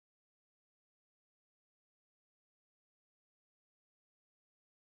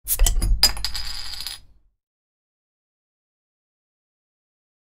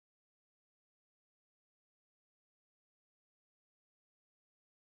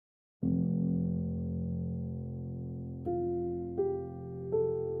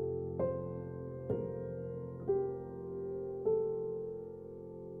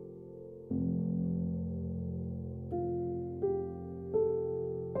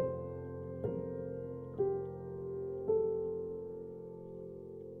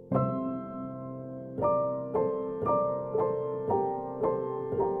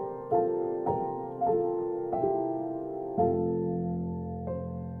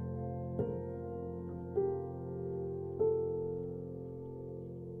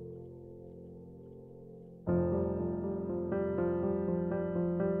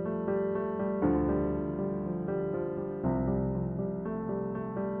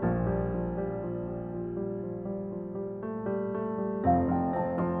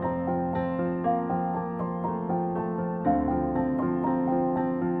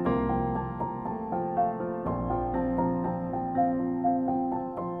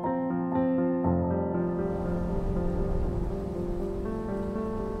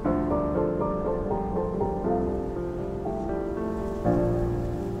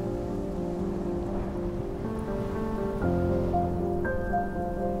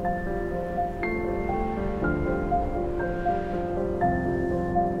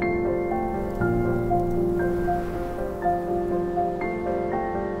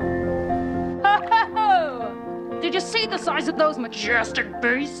Did you see the size of those majestic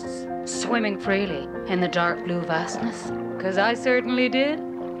beasts swimming freely in the dark blue vastness? Because I certainly did.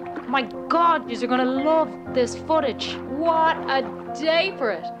 My God, you're gonna love this footage. What a day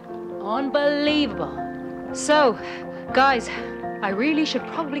for it. Unbelievable. So, guys, I really should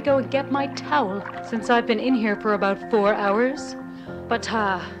probably go and get my towel since I've been in here for about 4 hours. But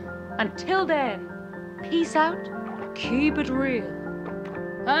until then, peace out, keep it real.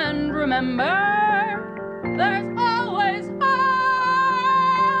 And remember, there's always hope!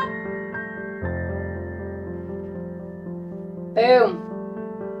 Boom.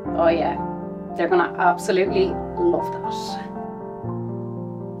 Oh yeah, they're gonna absolutely love that.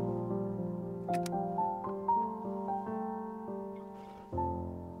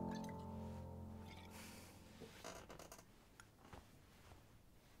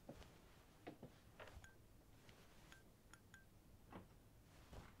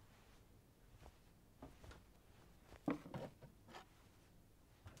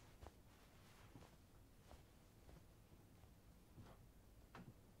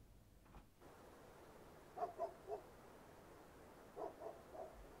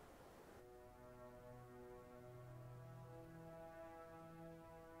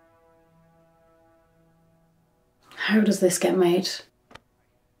 How does this get made? I've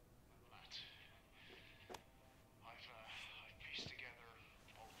pieced together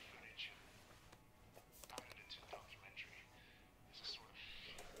all the footage and found it into a documentary as a sort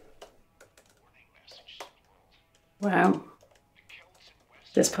of warning message to the world. Wow.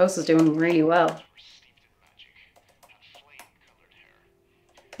 This post is doing really well.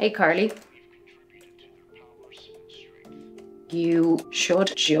 Hey Carly. You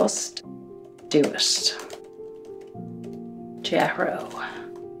should just do it. Jarrow.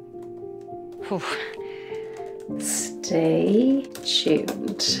 Stay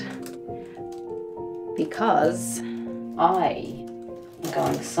tuned. Because I am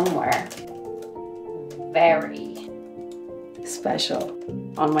going somewhere very special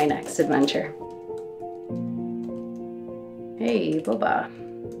on my next adventure. Hey, Bubba.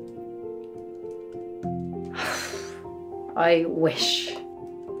 I wish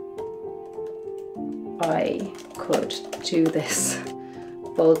I could do this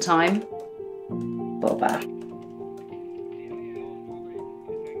full time, Bubba.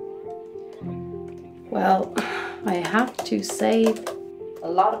 Well, I have to save a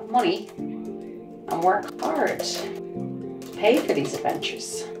lot of money and work hard to pay for these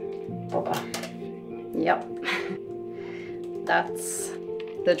adventures, Bubba. Yep, that's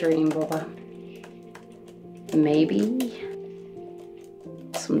the dream, Bubba. Maybe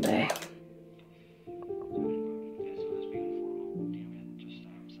someday.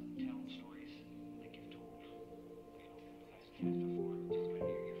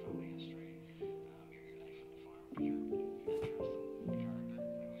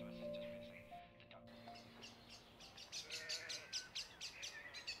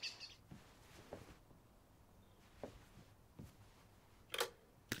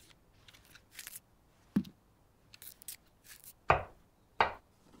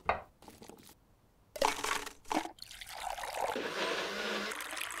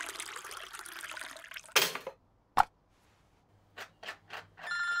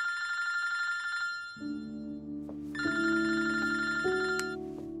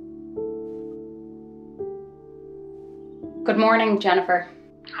 Good morning, Jennifer.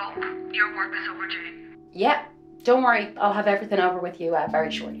 Hope your work is overdue. Yeah, don't worry. I'll have everything over with you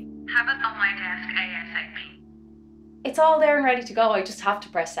very shortly. Have it on my desk ASAP. It's all there and ready to go. I just have to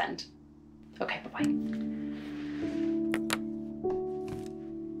press send. Okay, bye-bye.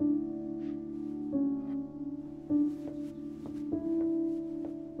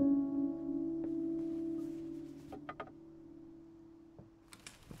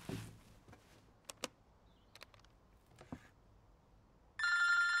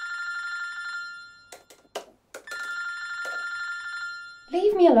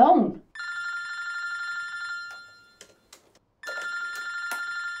 Leave me alone.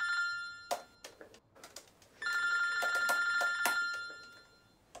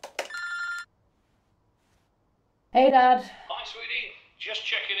 Hey, Dad. Hi, sweetie. Just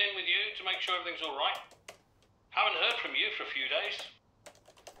checking in with you to make sure everything's all right. Haven't heard from you for a few days.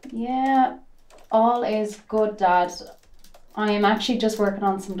 Yeah, all is good, Dad. I am actually just working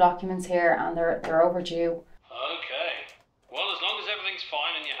on some documents here and they're overdue. Okay. Well, as long as everything's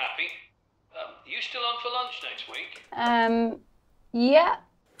fine and you're happy. You still on for lunch next week? Yeah.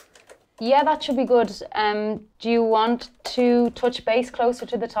 Yeah, that should be good. Do you want to touch base closer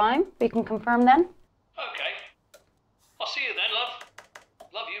to the time? We can confirm then. Okay. I'll see you then, love.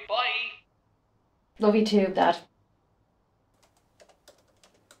 Love you. Bye. Love you too, Dad.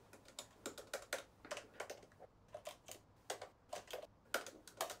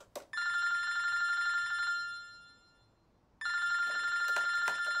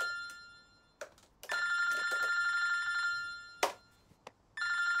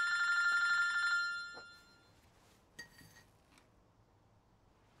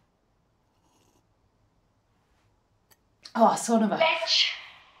 Oh, son of a Bitch!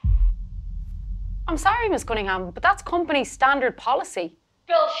 I'm sorry, Miss Cunningham, but that's company standard policy.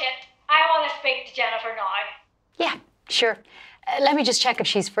 Bullshit. I want to speak to Jennifer now. Yeah, sure. Let me just check if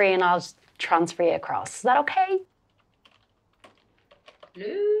she's free and I'll just transfer you across. Is that okay?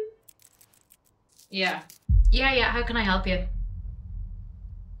 Hello? Yeah. Yeah, how can I help you?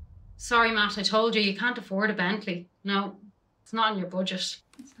 Sorry, Matt, I told you can't afford a Bentley. No, it's not in your budget.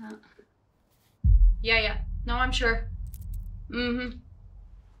 What's that? Yeah. No, I'm sure. Mm-hmm.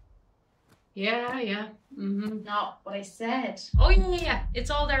 Yeah. Mm-hmm. Not what I said. Oh, yeah. It's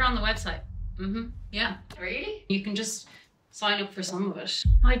all there on the website. Mm-hmm. Yeah. Really? You can just sign up for some of it.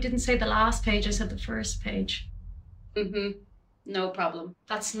 I didn't say the last page, I said the first page. Mm-hmm. No problem.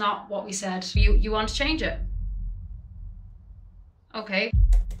 That's not what we said. You want to change it? Okay.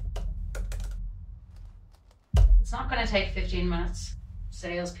 It's not going to take 15 minutes.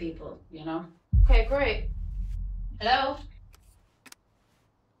 Salespeople, you know. Okay, great. Hello?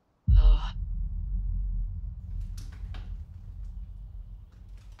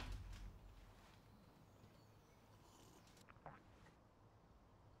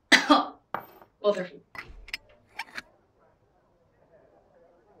 Wonderful.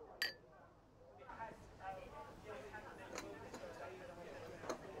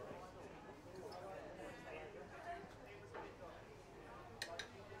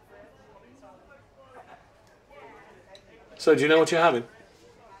 So do you know what you're having?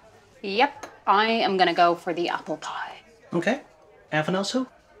 Yep, I am going to go for the apple pie. Okay. Anything else, Sue?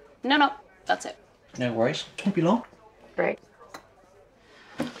 No, that's it. No worries. Won't be long. Great.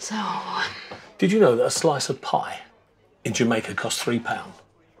 So, Did you know that a slice of pie in Jamaica costs £3,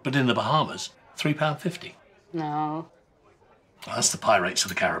 but in the Bahamas, £3.50? no. Well, that's the pie rates of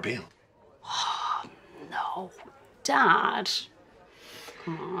the Caribbean. No. Dad.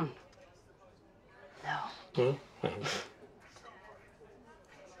 Come on. No.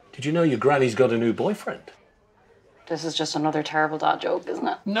 Did you know your granny's got a new boyfriend? This is just another terrible dad joke, isn't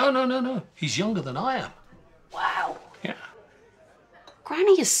it? No. He's younger than I am. Wow. Yeah.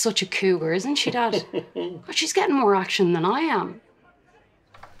 Granny is such a cougar, isn't she, Dad? God, she's getting more action than I am.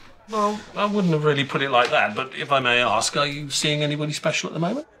 Well, I wouldn't have really put it like that, but if I may ask, are you seeing anybody special at the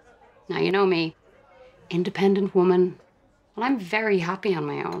moment? Now, you know me. Independent woman. Well, I'm very happy on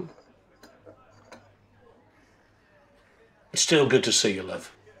my own. It's still good to see you,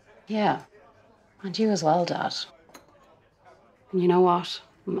 love. Yeah. And you as well, Dad. And you know what?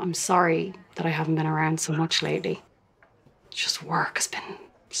 I'm sorry that I haven't been around so much lately. Just work has been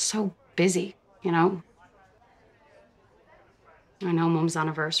so busy, you know? I know Mum's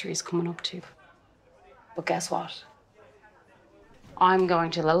anniversary is coming up too. But guess what? I'm going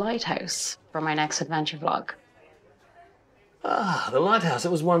to the lighthouse for my next adventure vlog. Ah, the lighthouse.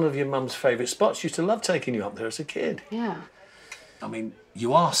 It was one of your mum's favourite spots. She used to love taking you up there as a kid. Yeah. I mean,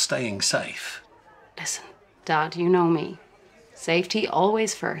 you are staying safe. Listen, Dad, you know me. Safety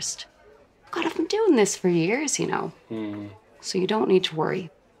always first. God, I've been doing doing this for years, you know. So you don't need to worry.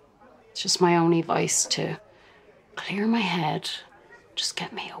 It's just my only vice to clear my head, just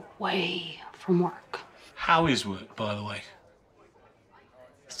get me away from work. How is work, by the way?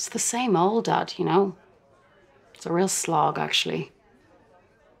 It's the same old, Dad, you know. It's a real slog, actually.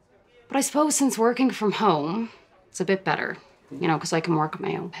 But I suppose since working from home, it's a bit better, you know, because I can work at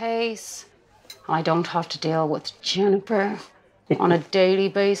my own pace. I don't have to deal with Jennifer on a daily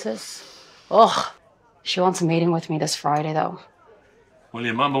basis. Ugh, she wants a meeting with me this Friday, though. Well,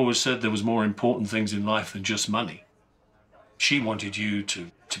 your mum always said there was more important things in life than just money. She wanted you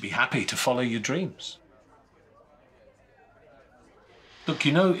to be happy, to follow your dreams. Look,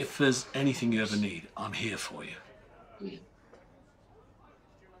 you know, if there's anything you ever need, I'm here for you. Yeah.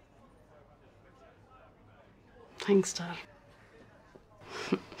 Thanks, Dad.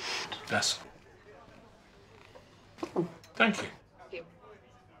 That's... Thank you.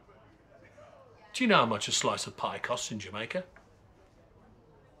 Do you know how much a slice of pie costs in Jamaica?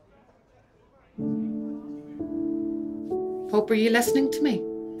 Hope, are you listening to me?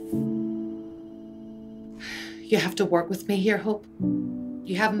 You have to work with me here, Hope.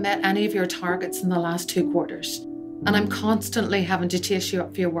 You haven't met any of your targets in the last 2 quarters, and I'm constantly having to chase you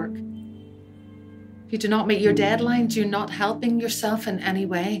up for your work. If you do not meet your deadlines, you're not helping yourself in any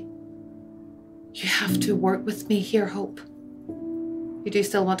way. You have to work with me here, Hope. You do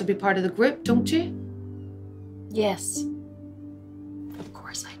still want to be part of the group, don't you? Yes. Of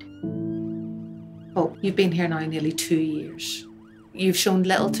course I do. Hope, you've been here now nearly 2 years. You've shown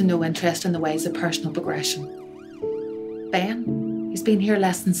little to no interest in the ways of personal progression. Ben, he's been here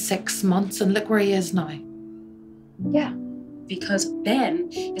less than 6 months, and look where he is now. Yeah, because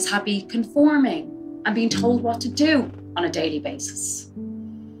Ben is happy conforming and being told what to do on a daily basis.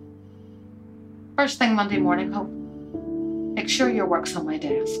 First thing Monday morning, Hope, make sure your work's on my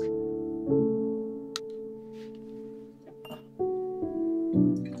desk.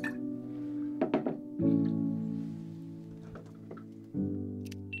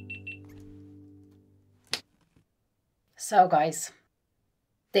 So guys,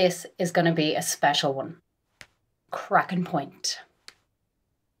 this is going to be a special one. Cracking point.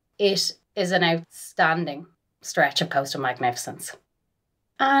 It is an outstanding stretch of coastal magnificence.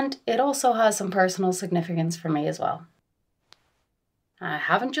 And it also has some personal significance for me as well. I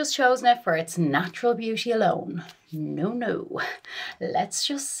haven't just chosen it for its natural beauty alone. No. Let's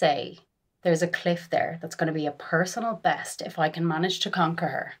just say there's a cliff there that's going to be a personal best if I can manage to conquer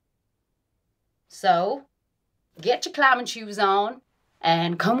her. So, get your climbing shoes on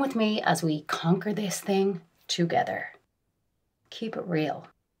and come with me as we conquer this thing together. Keep it real.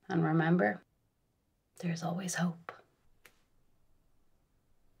 And remember, there's always hope.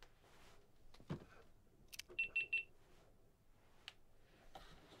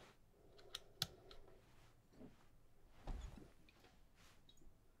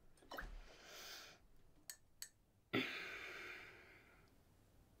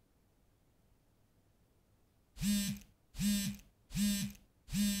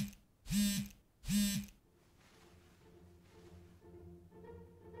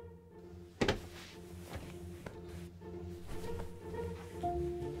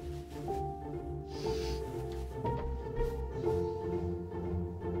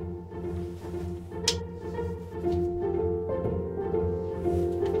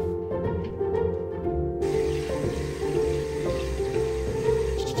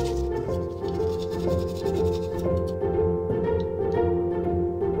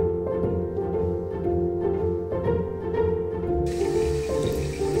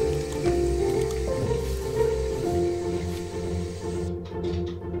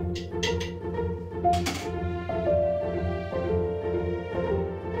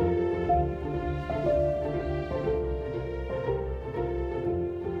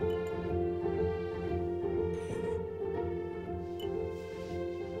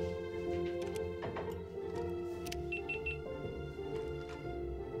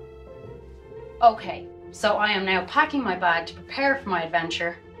 Okay, so I am now packing my bag to prepare for my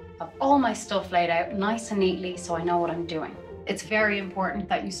adventure. I have all my stuff laid out nice and neatly so I know what I'm doing. It's very important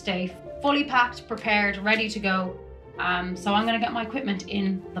that you stay fully packed, prepared, ready to go. So I'm gonna get my equipment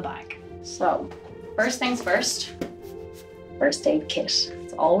in the bag. So, first things first, first aid kit.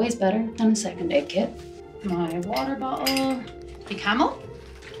 It's always better than a second aid kit. My water bottle, the camel,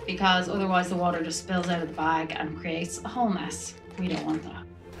 because otherwise the water just spills out of the bag and creates a whole mess. We don't want that.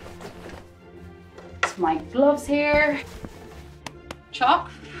 My gloves here, chalk,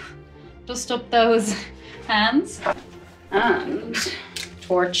 dust up those hands, and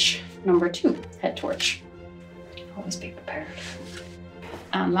torch number 2, head torch. Always be prepared.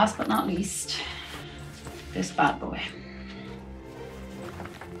 And last but not least, this bad boy.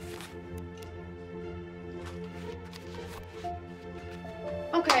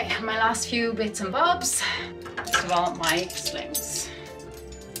 Okay, my last few bits and bobs. First of all, my slings.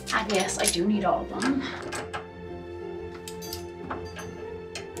 And yes, I do need all of them.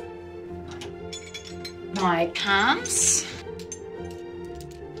 My cams.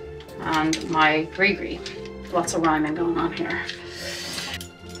 And my gree-gree. Lots of rhyming going on here.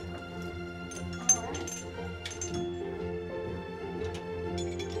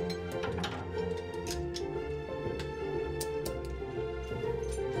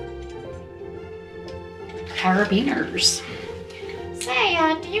 Carabiners. Say,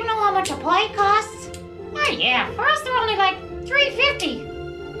 do you know how much a plate costs? Oh yeah, for us they're only like $3.50.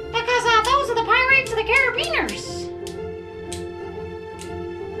 Because those are the pirates of the Carabiners.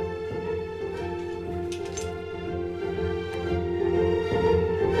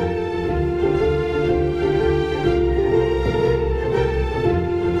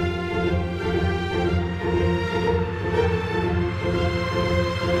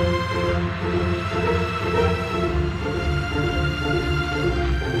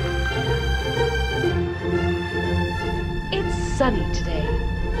 Sunny today.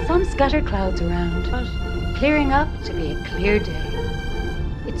 Some scattered clouds around, but clearing up to be a clear day.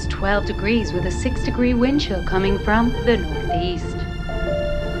 It's 12 degrees with a 6-degree wind chill coming from the northeast.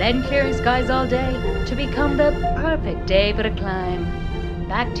 Then clearing skies all day to become the perfect day for a climb.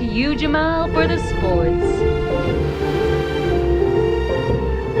 Back to you, Jamal, for the sports.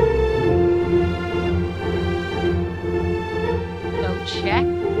 So check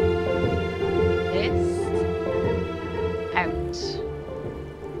this out.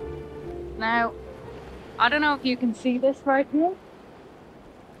 Now, I don't know if you can see this right here.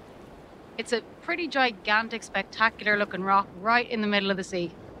 It's a pretty gigantic, spectacular looking rock right in the middle of the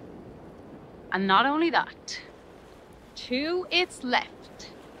sea. And not only that, to its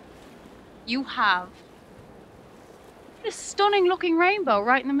left, you have this stunning looking rainbow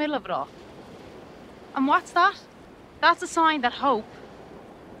right in the middle of it all. And what's that? That's a sign that hope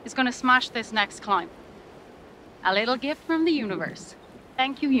is going to smash this next climb. A little gift from the universe.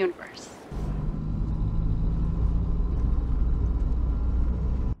 Thank you, universe.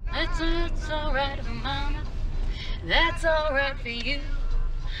 It's alright, mama. That's alright for you.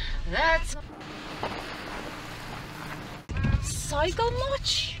 That's psycho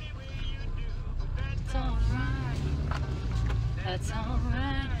much. It's alright. That's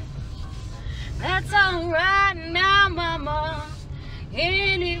alright. That's alright now, mama.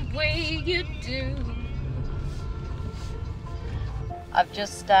 Any way you do. I've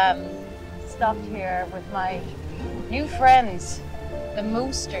just stopped here with my new friends, the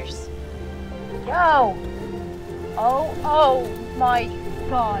Moosters. Yo! Oh my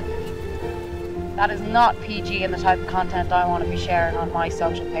God. That is not PG and the type of content I want to be sharing on my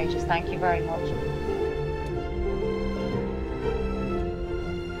social pages. Thank you very much.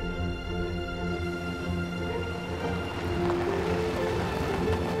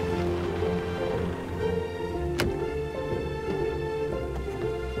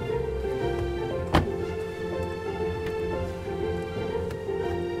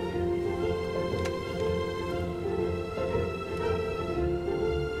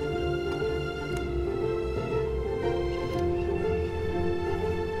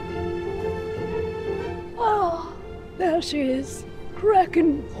 There she is,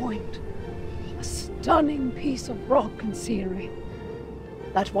 Kraken Point. A stunning piece of rock and scenery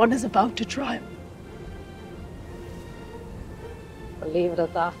that one is about to triumph. We'll leave it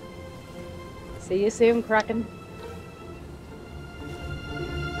at that. See you soon, Kraken.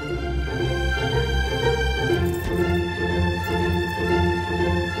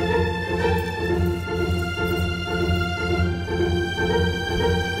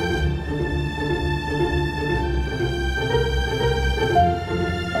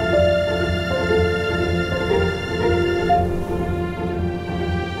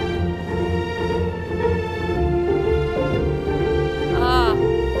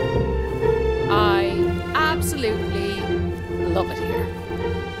 Love it here.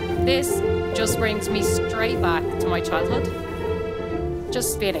 This just brings me straight back to my childhood.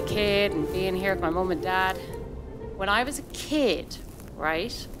 Just being a kid and being here with my mum and dad. When I was a kid,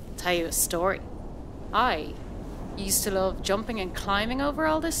 right, I'll tell you a story. I used to love jumping and climbing over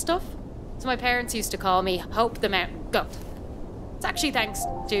all this stuff. So my parents used to call me Hope the Mountain Goat. It's actually thanks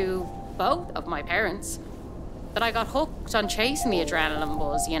to both of my parents that I got hooked on chasing the adrenaline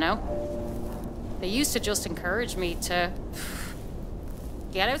buzz, you know? They used to just encourage me to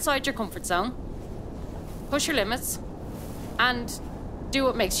get outside your comfort zone, push your limits, and do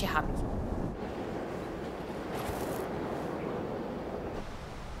what makes you happy.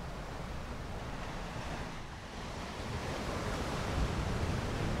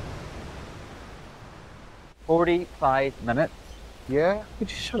 45 minutes. Yeah?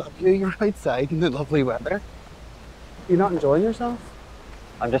 Would you shut up? You're outside in the lovely weather. You're not enjoying yourself?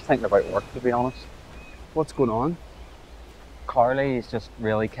 I'm just thinking about work, to be honest. What's going on? Carly is just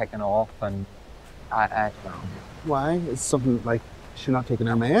really kicking off, and I don't know. Why? Is something like she's not taking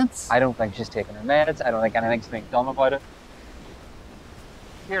her meds? I don't think she's taking her meds. I don't think anything's being done about it.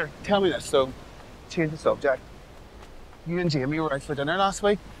 Here, tell me this, so change the subject. You and Jamie were out for dinner last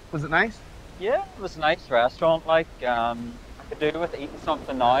week. Was it nice? Yeah, it was a nice restaurant, like, I could do with eating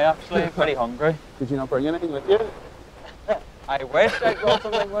something now, actually. I'm pretty hungry. Did you not bring anything with you? I wish I brought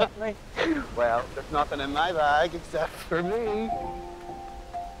something with me. Well, there's nothing in my bag except for me.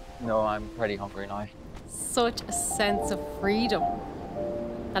 No, I'm pretty hungry now. Such a sense of freedom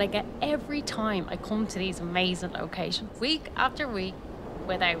that I get every time I come to these amazing locations, week after week,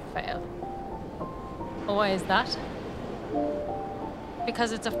 without fail. Why is that?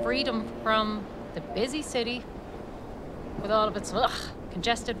 Because it's a freedom from the busy city with all of its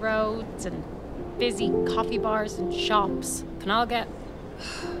congested roads and busy coffee bars and shops. Can all get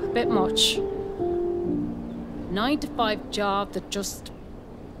a bit much. 9-to-5 job that just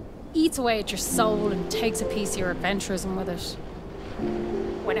eats away at your soul and takes a piece of your adventurism with it.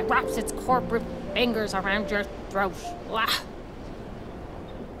 When it wraps its corporate fingers around your throat.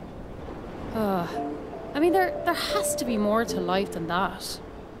 I mean, there has to be more to life than that.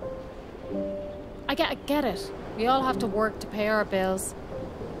 I get it. We all have to work to pay our bills,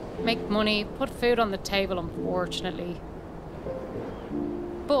 make money, put food on the table, unfortunately.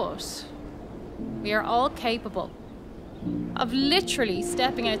 But we are all capable of literally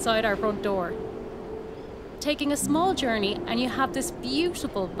stepping outside our front door, taking a small journey, and you have this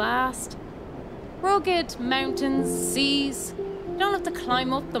beautiful, vast, rugged mountains, seas. You don't have to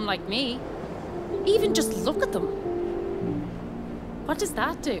climb up them like me. Even just look at them. What does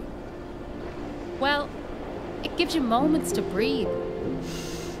that do? Well, it gives you moments to breathe,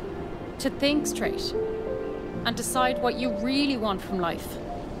 to think straight, and decide what you really want from life.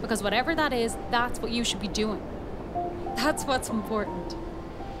 Because whatever that is, that's what you should be doing. That's what's important.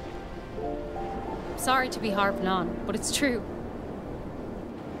 Sorry to be harping on, but it's true.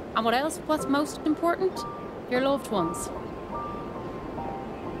 And what else? What's most important? Your loved ones.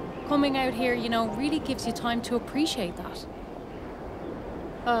 Coming out here, you know, really gives you time to appreciate that.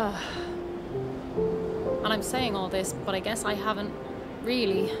 And I'm saying all this, but I guess I haven't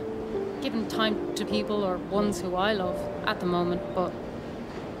really given time to people or ones who I love at the moment, but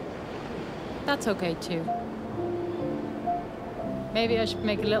that's okay too. Maybe I should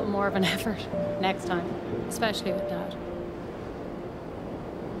make a little more of an effort next time, especially with Dad.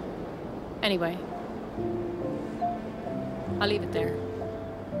 Anyway, I'll leave it there.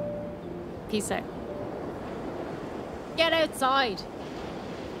 Peace out. Get outside!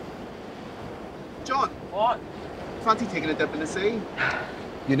 John! What? Fancy taking a dip in the sea?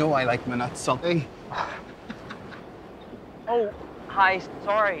 You know I like my nuts salty. Oh, hi,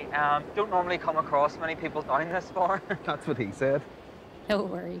 sorry. Don't normally come across many people down this far. That's what he said. No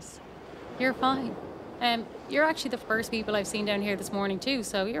worries. You're fine. You're actually the first people I've seen down here this morning too,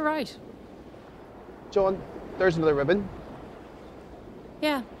 so you're right. John, there's another ribbon.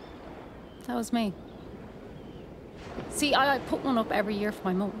 Yeah, that was me. See, I put one up every year for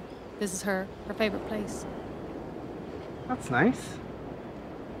my mum. This is her favourite place. That's nice.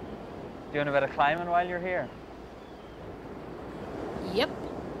 Doing a bit of climbing while you're here? Yep,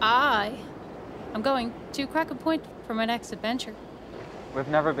 I'm going to Kraken Point for my next adventure. We've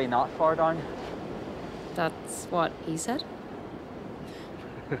never been that far down. That's what he said.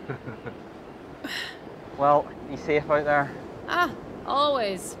 Well, you safe out there?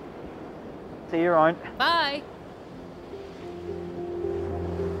 Always. See you around. Bye.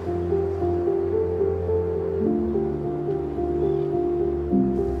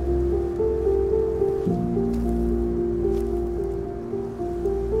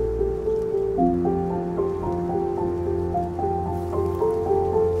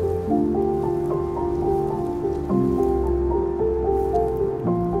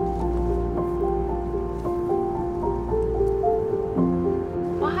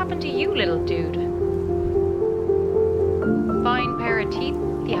 Little dude. Fine pair of teeth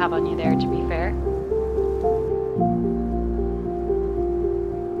you have on you there, to be fair.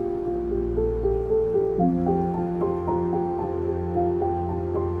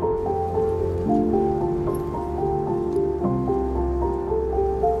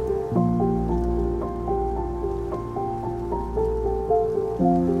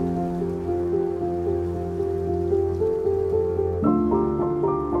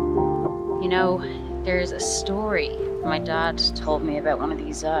 There's a story my dad told me about one of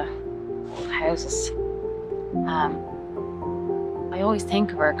these old houses. I always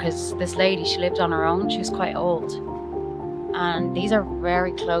think of her because this lady, she lived on her own. She was quite old. And these are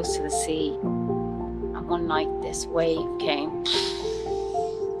very close to the sea. And one night this wave came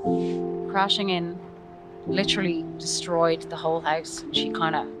crashing in, literally destroyed the whole house. And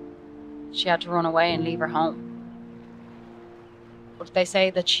she had to run away and leave her home. But they say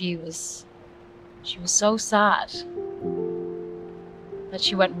that she was so sad that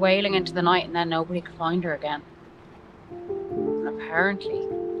she went wailing into the night and then nobody could find her again. And apparently,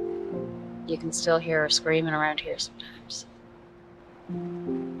 you can still hear her screaming around here sometimes. I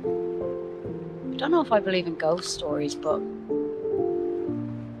don't know if I believe in ghost stories, but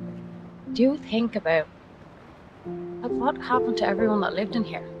do you think about what happened to everyone that lived in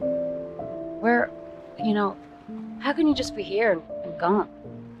here? Where, how can you just be here and gone?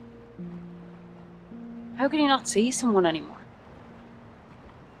 How can you not see someone anymore?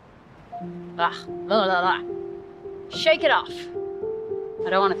 Blah, blah, blah, blah. Shake it off. I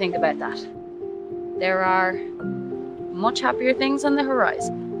don't want to think about that. There are much happier things on the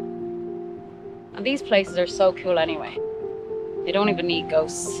horizon. And these places are so cool anyway. They don't even need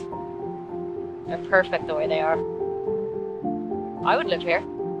ghosts. They're perfect the way they are. I would live here.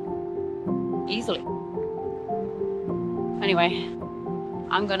 Easily. Anyway,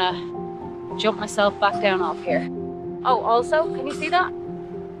 I'm gonna jump myself back down off here. Oh, also, can you see that?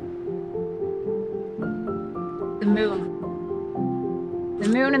 The moon. The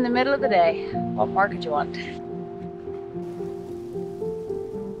moon in the middle of the day. What more could you want?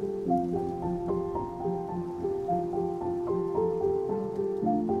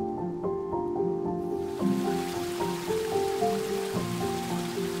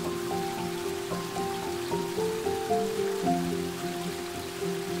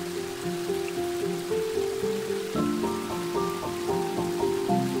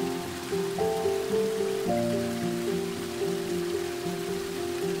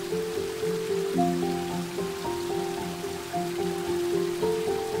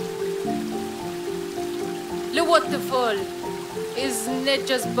 What the full? Isn't it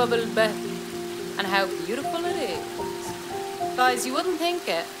just bubble bath? And how beautiful it is. Guys, you wouldn't think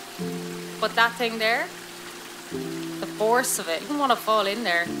it, but that thing there, the force of it, you don't want to fall in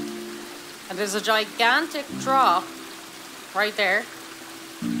there. And there's a gigantic drop right there.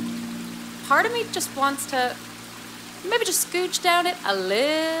 Part of me just wants to maybe just scooch down it a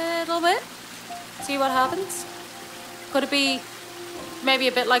little bit, see what happens. Could it be maybe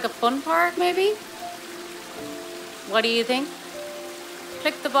a bit like a fun park, maybe? What do you think?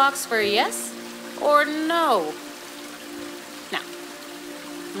 Click the box for yes or no. No,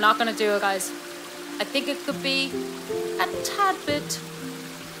 I'm not gonna do it, guys. I think it could be a tad bit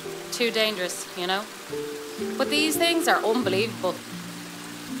too dangerous, But these things are unbelievable.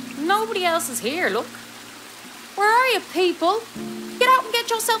 Nobody else is here, look. Where are you, people? Get out and get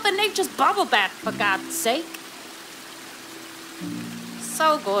yourself a nature's bubble bath, for God's sake.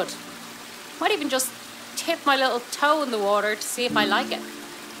 So good. Might even just tip my little toe in the water to see if I like it.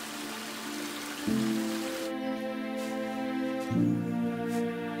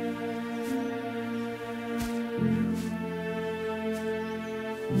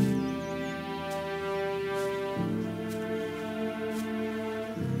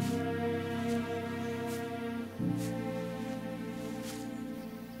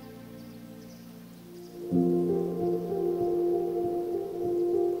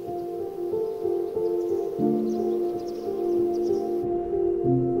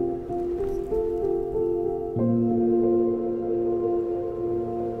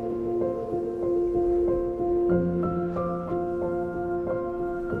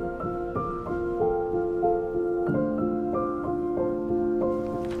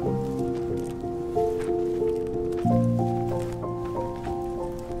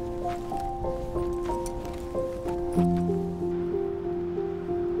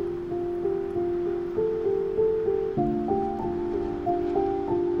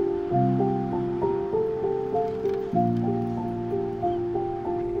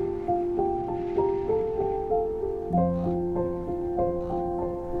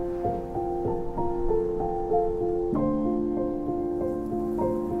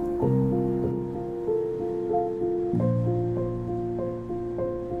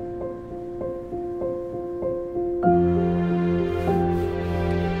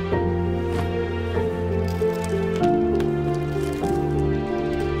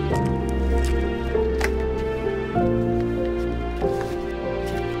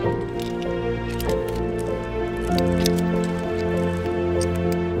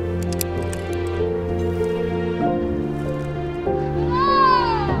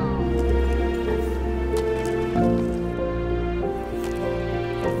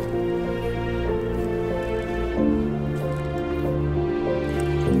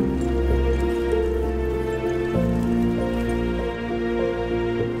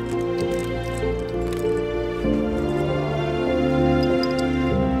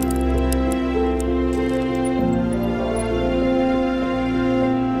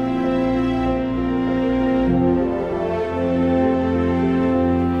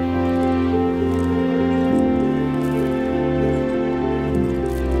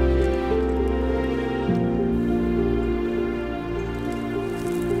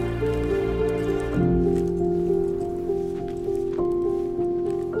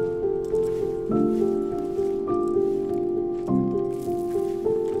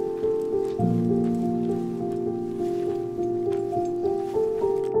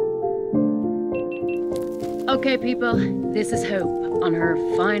 Okay, people, this is Hope on her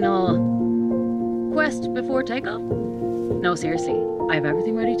final quest before takeoff. No, seriously, I have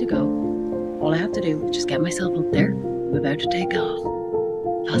everything ready to go. All I have to do is just get myself up there. I'm about to take off.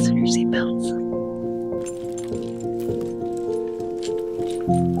 Fasten your seatbelts.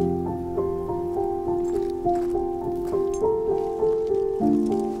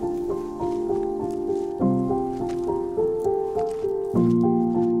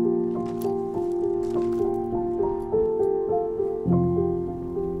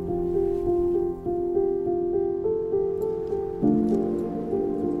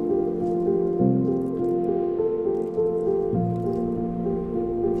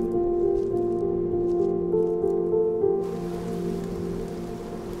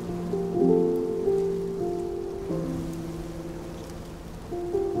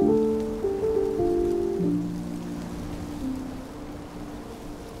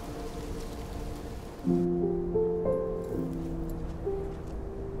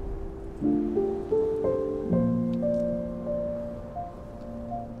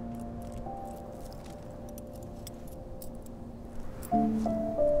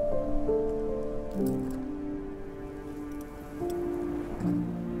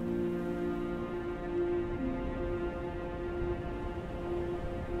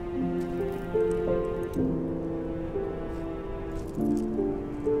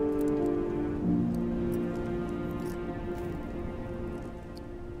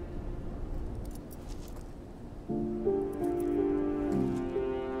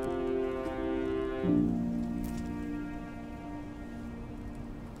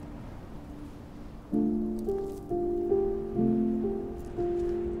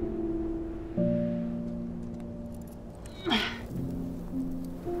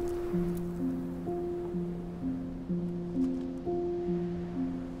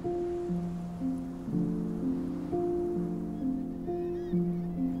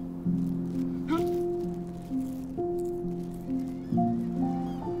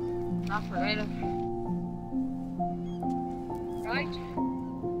 Operator. Right.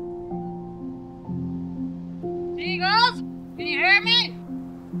 Seagulls, can you hear me?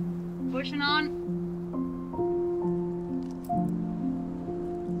 Pushing on.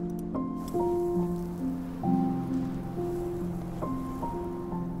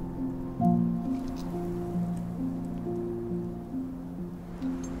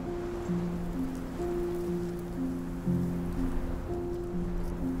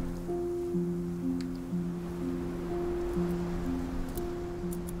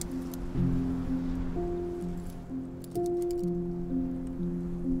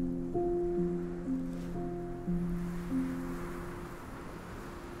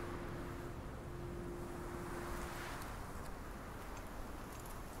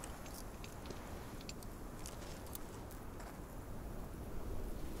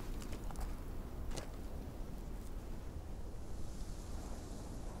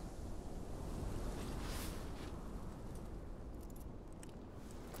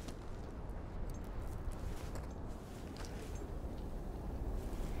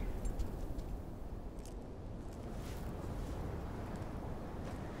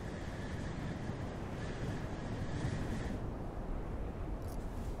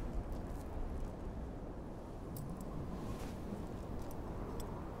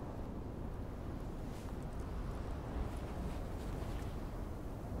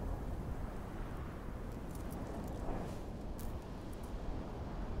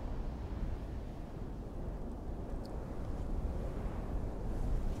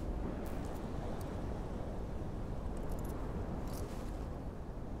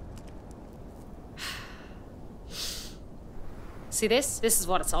 See this? This is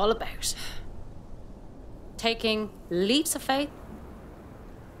what it's all about. Taking leaps of faith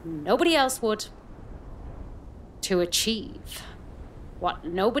nobody else would to achieve what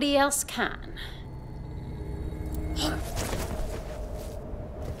nobody else can.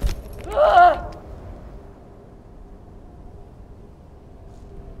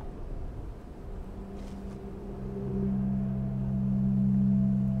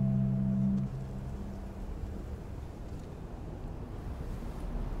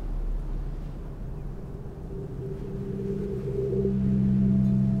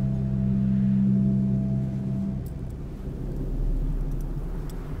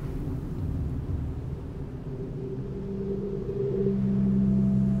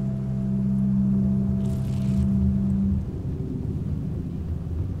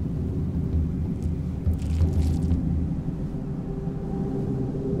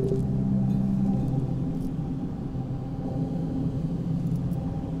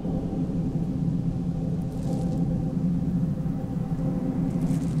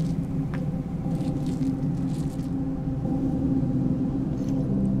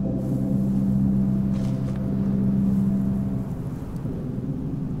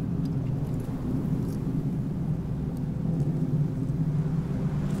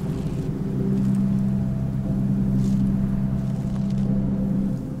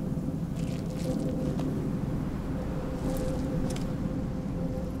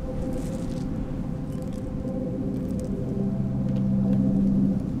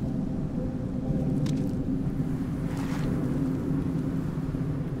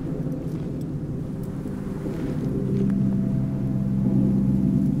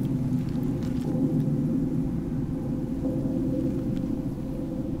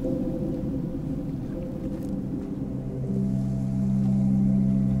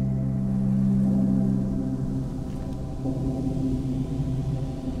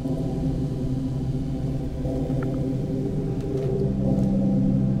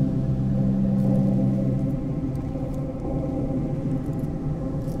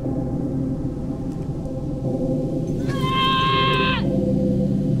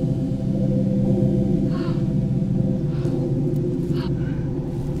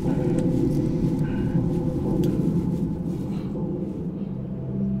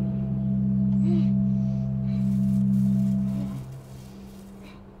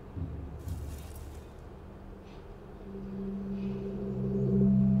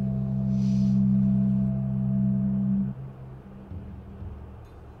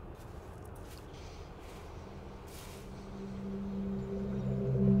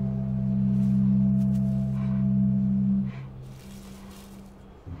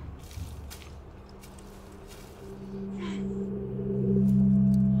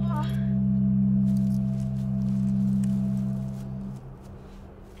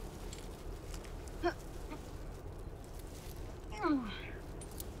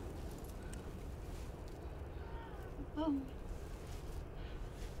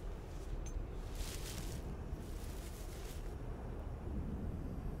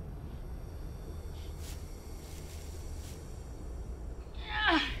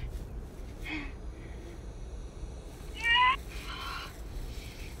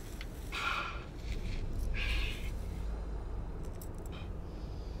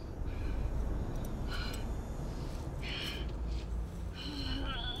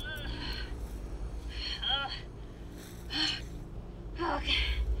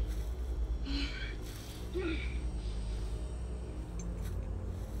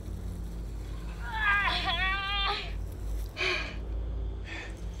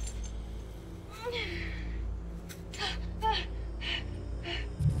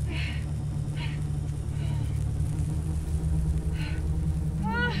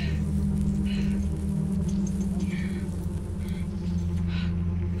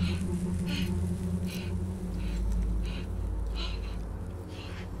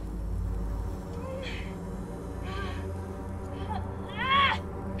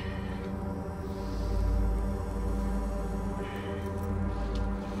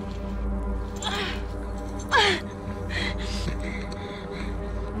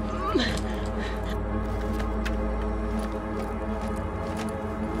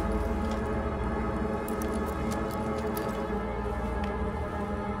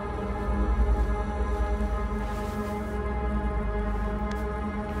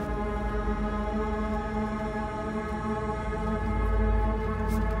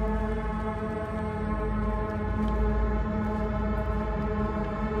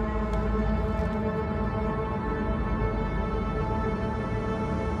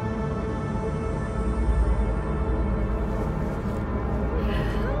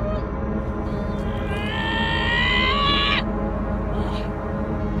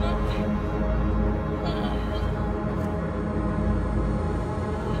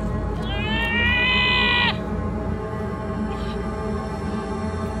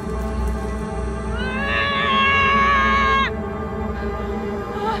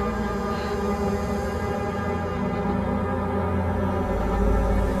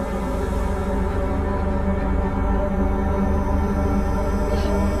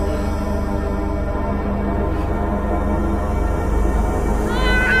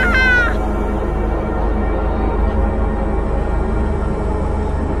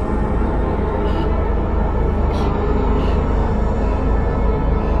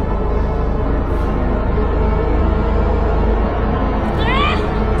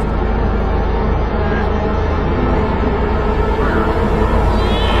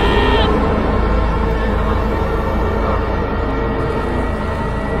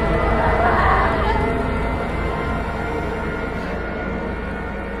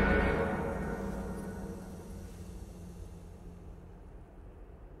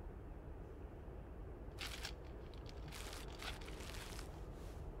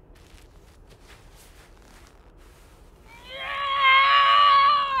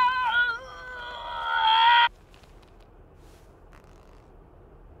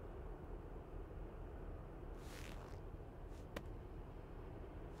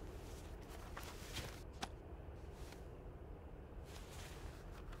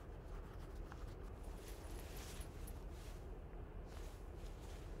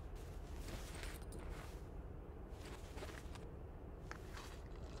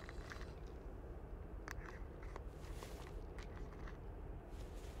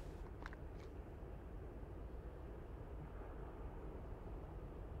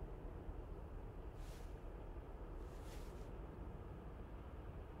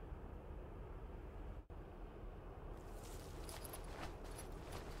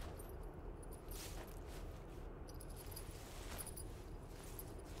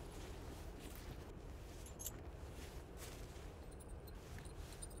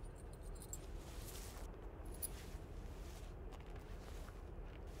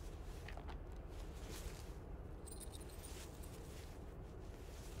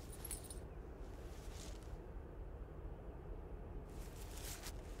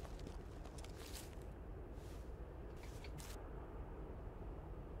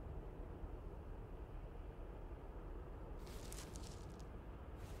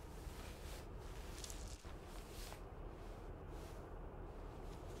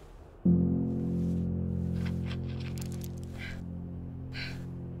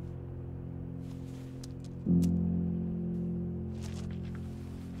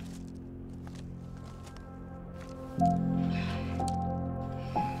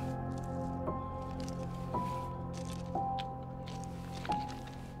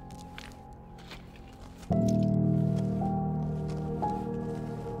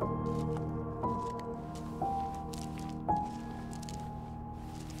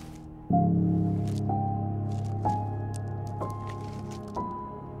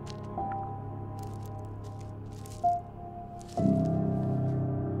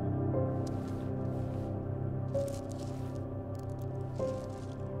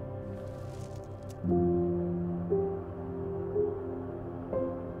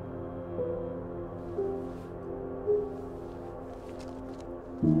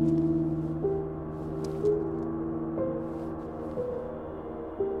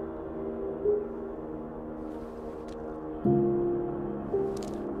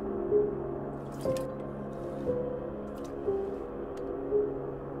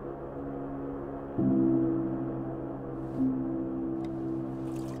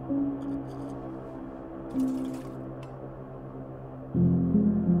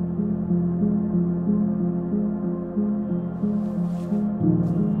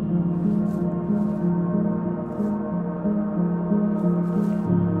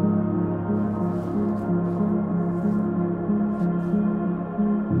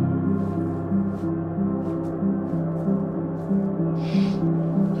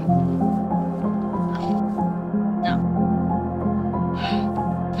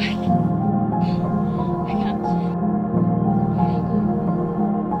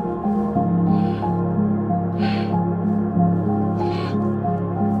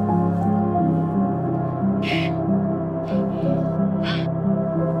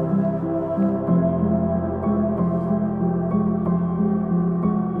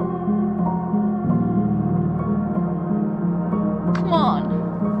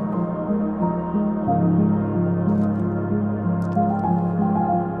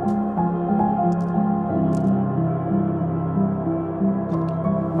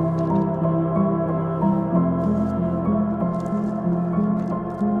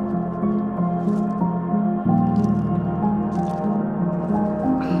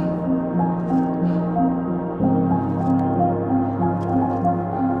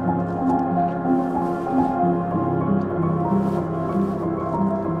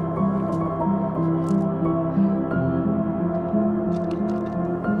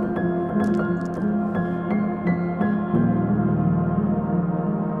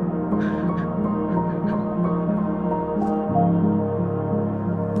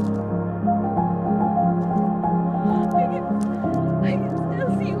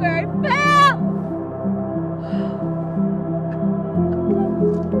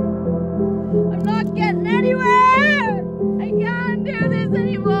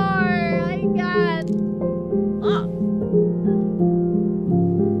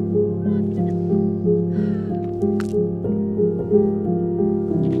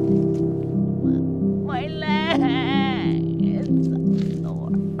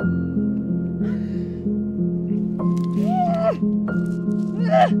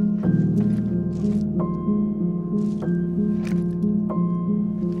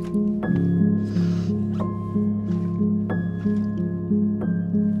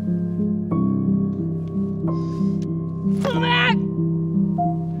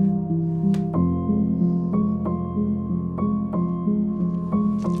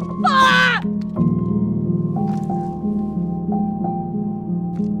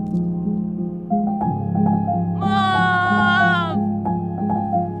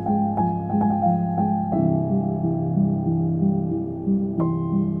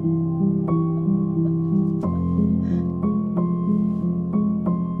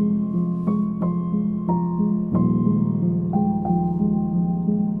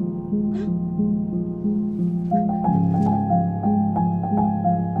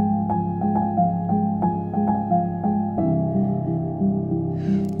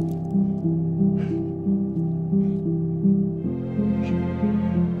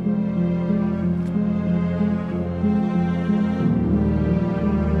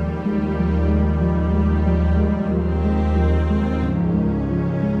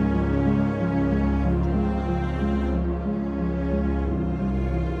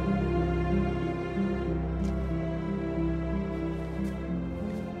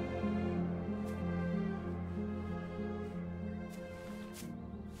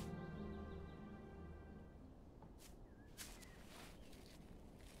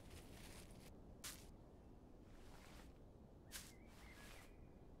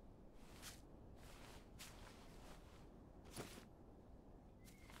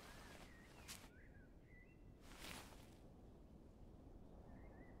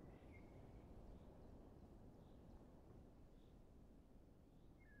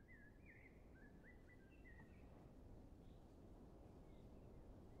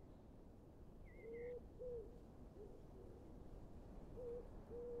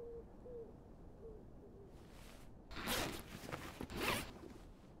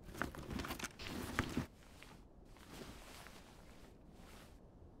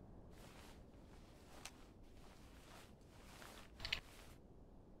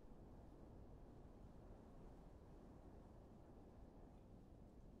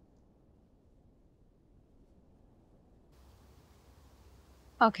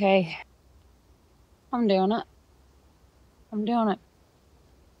 Okay. I'm doing it. I'm doing it.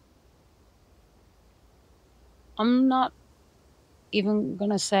 I'm not even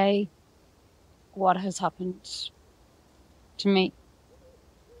gonna say what has happened to me.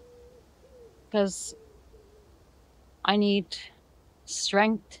 Because I need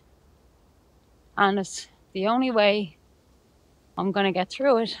strength. And it's the only way I'm gonna get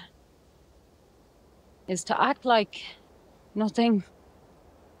through it is to act like nothing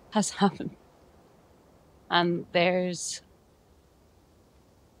has happened. And there's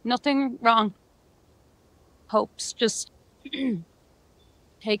nothing wrong. Hope's just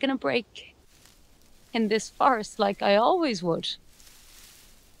taking a break in this forest like I always would.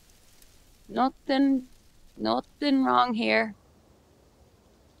 Nothing wrong here.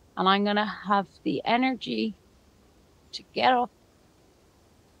 And I'm gonna have the energy to get up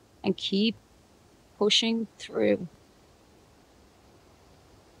and keep pushing through.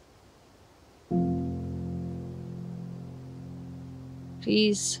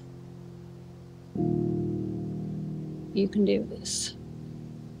 Please, you can do this.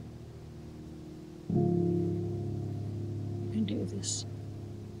 You can do this.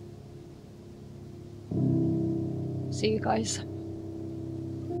 See you guys.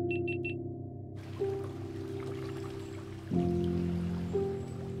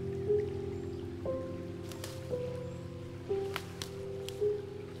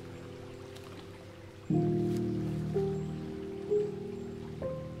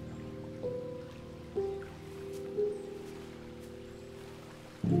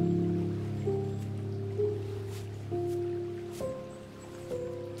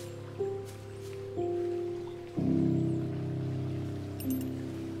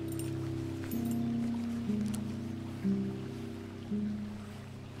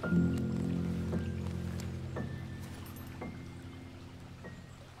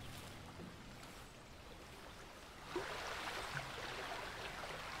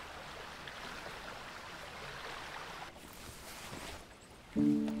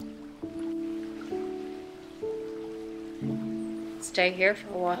 Stay here for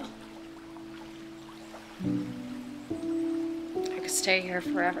a while. I could stay here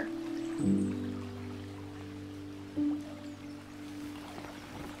forever.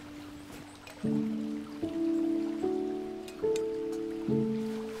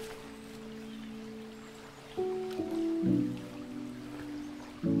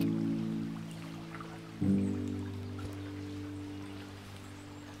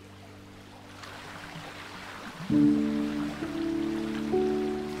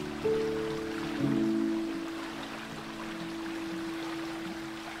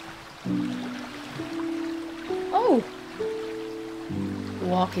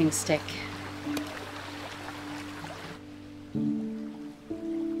 walking stick.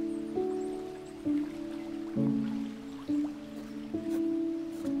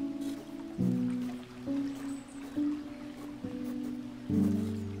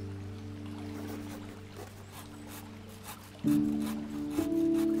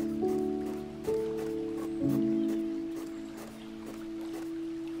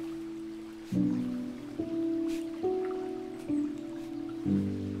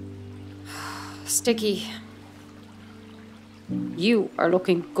 Sticky, you are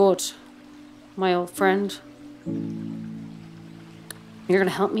looking good, my old friend. You're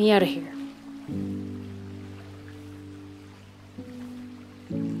gonna help me out of here.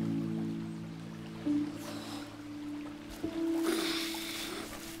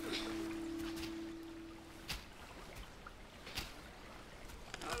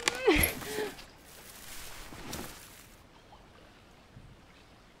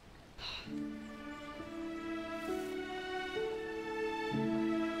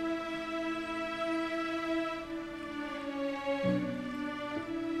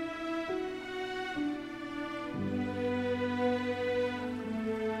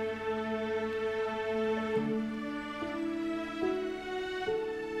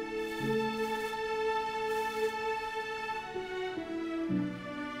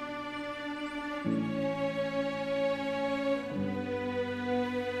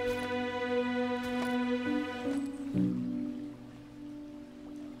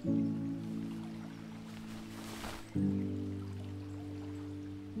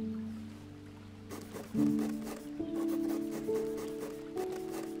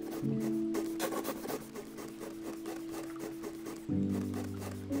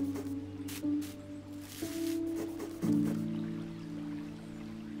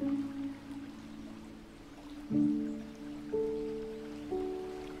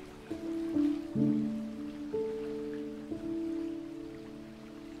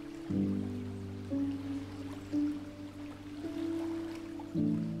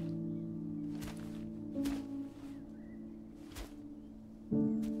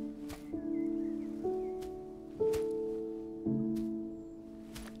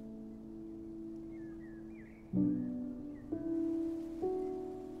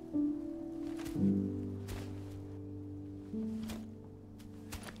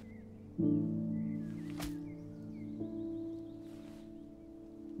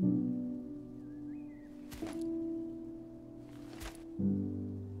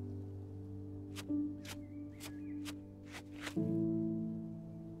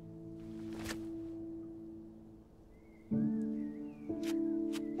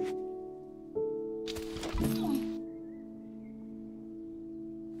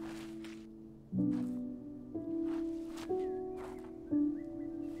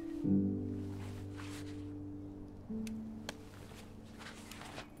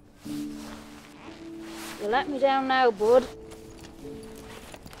 You let me down now, bud.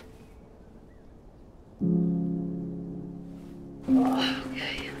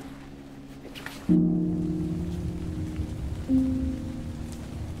 Okay.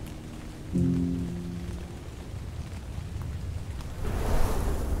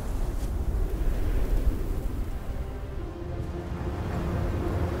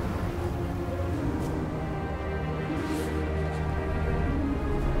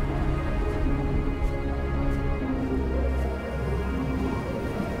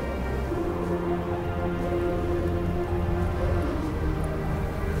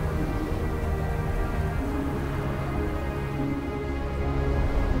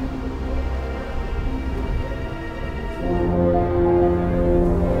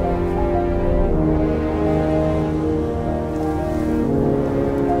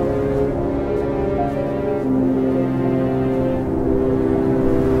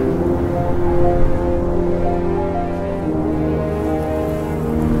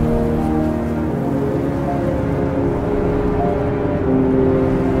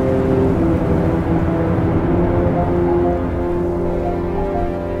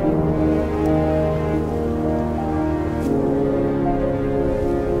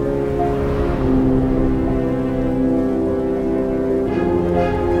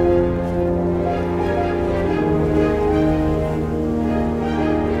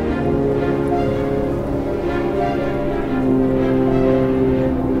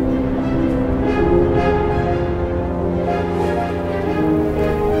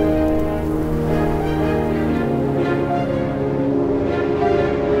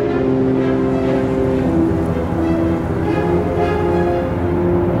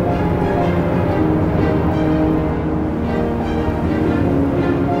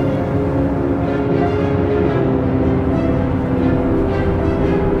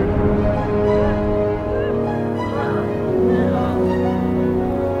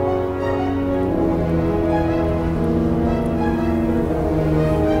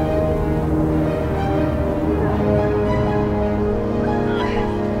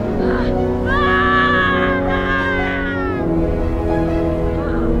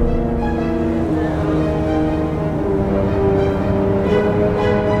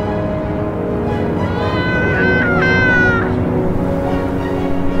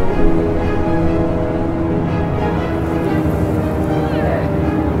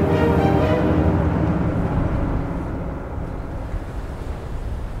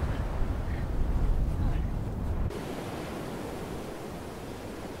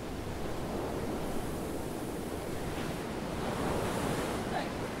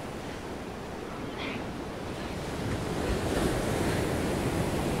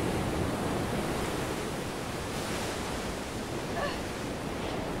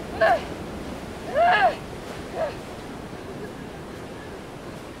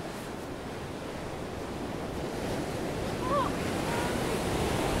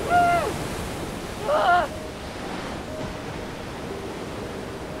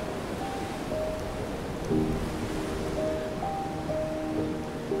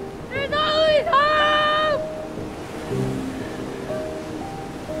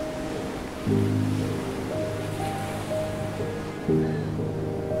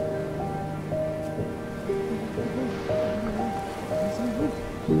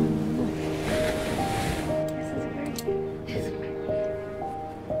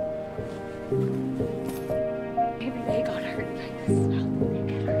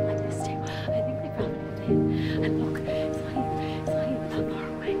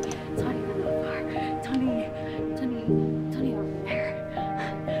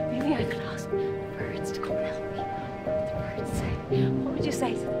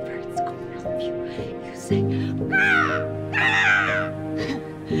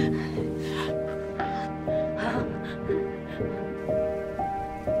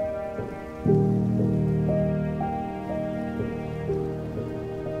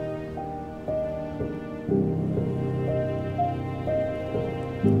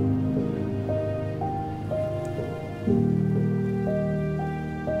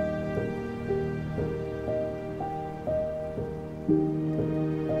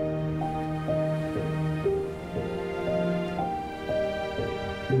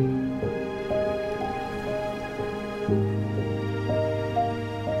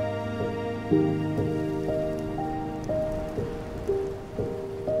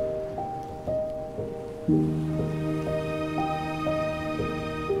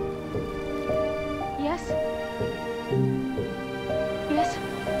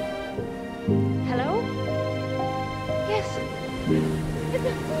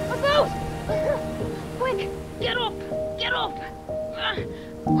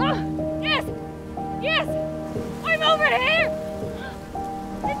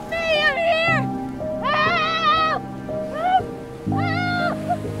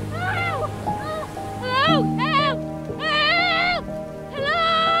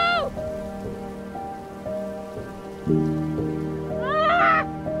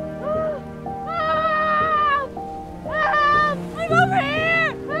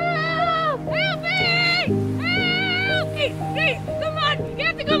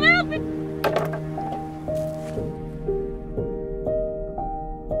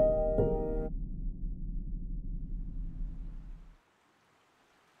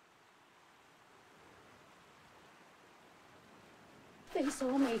 They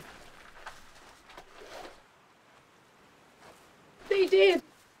saw me. They did.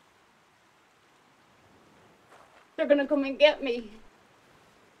 They're gonna come and get me.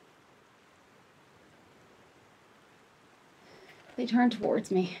 They turned towards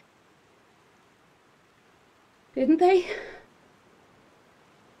me. Didn't they?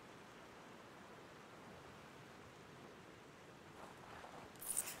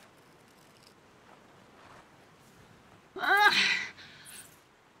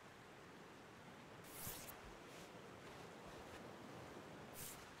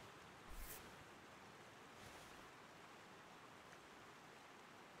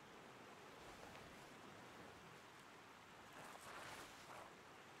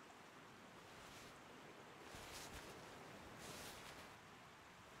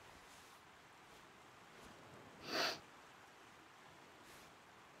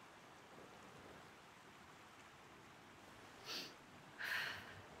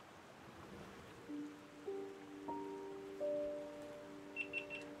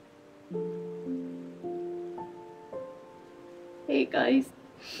 Hey guys.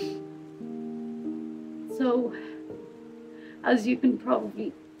 So, as you can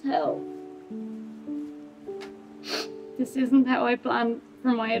probably tell, this isn't how I planned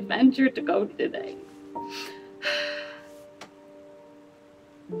for my adventure to go today.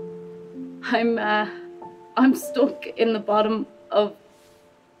 I'm stuck in the bottom of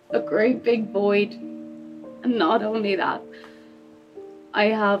a great big void, and not only that, I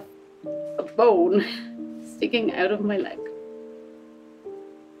have a bone sticking out of my leg.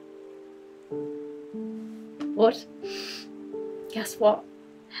 But guess what?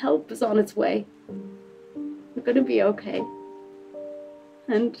 Help is on its way. We're gonna be okay.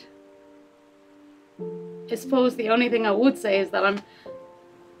 And I suppose the only thing I would say is that I'm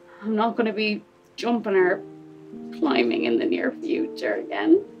not gonna be jumping or climbing in the near future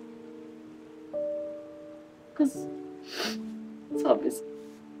again. Because it's obvious.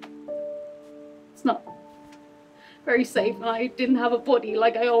 It's not very safe, and I didn't have a buddy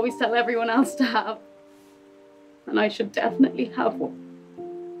like I always tell everyone else to have. And I should definitely have one.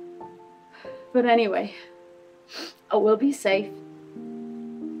 But anyway, I will be safe.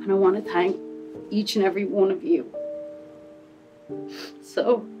 And I want to thank each and every one of you.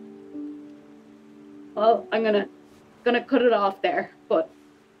 So, well, I'm gonna cut it off there. But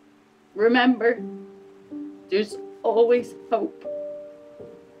remember, there's always hope.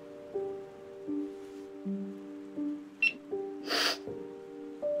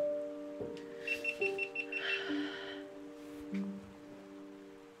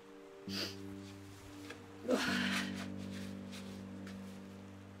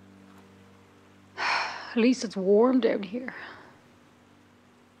 At least it's warm down here.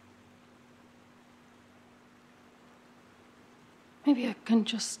 Maybe I can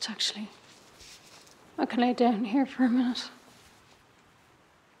just I can lay down here for a minute.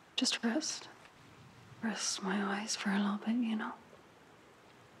 Just rest. Rest my eyes for a little bit, you know.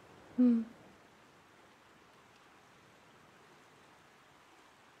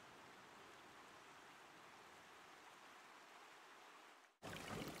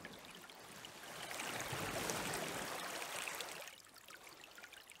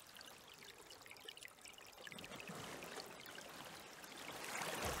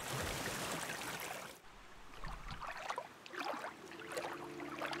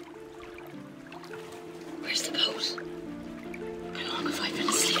 Where's the boat? How long have I been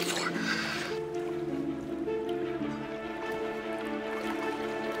asleep for?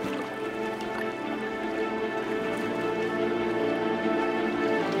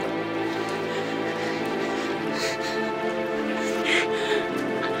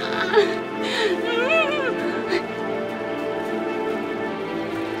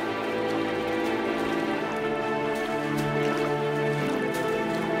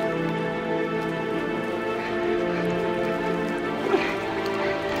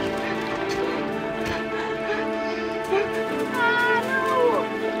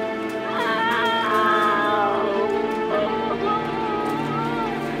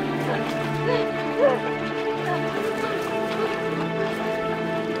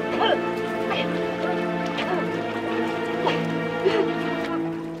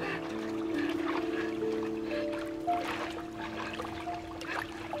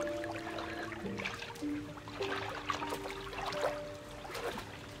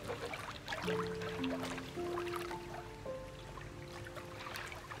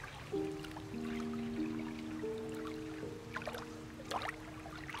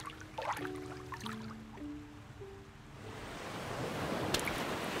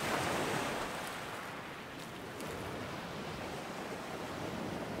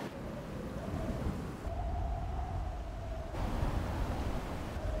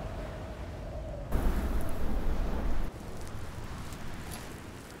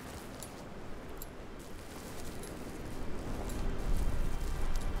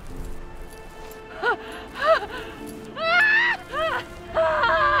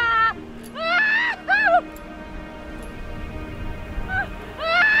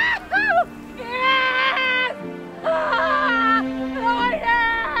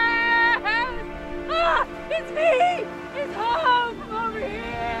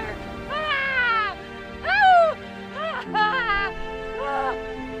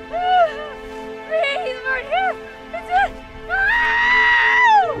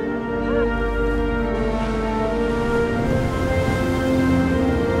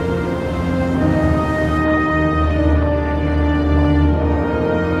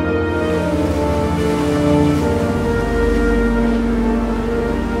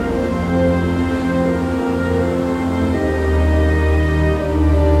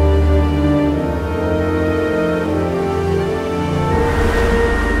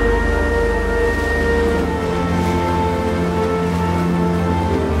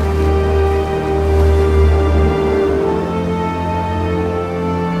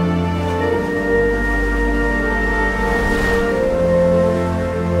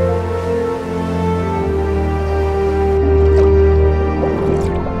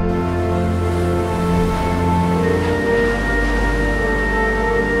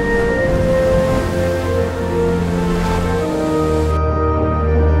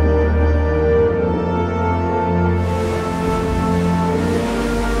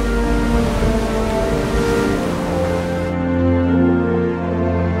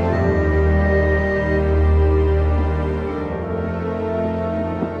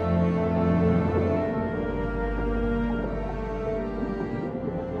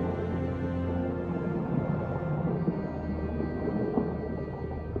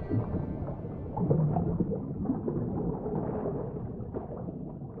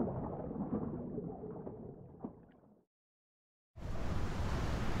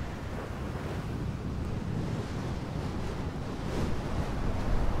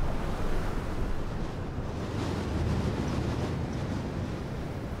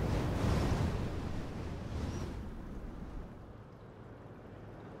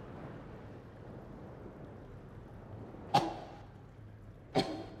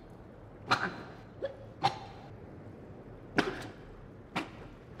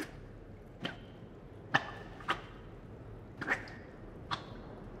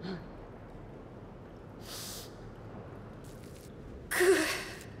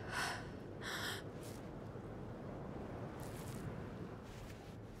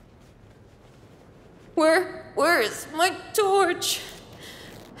 Where is my torch?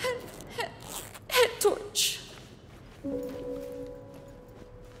 Head torch.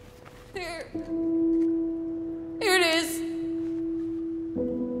 Here it is.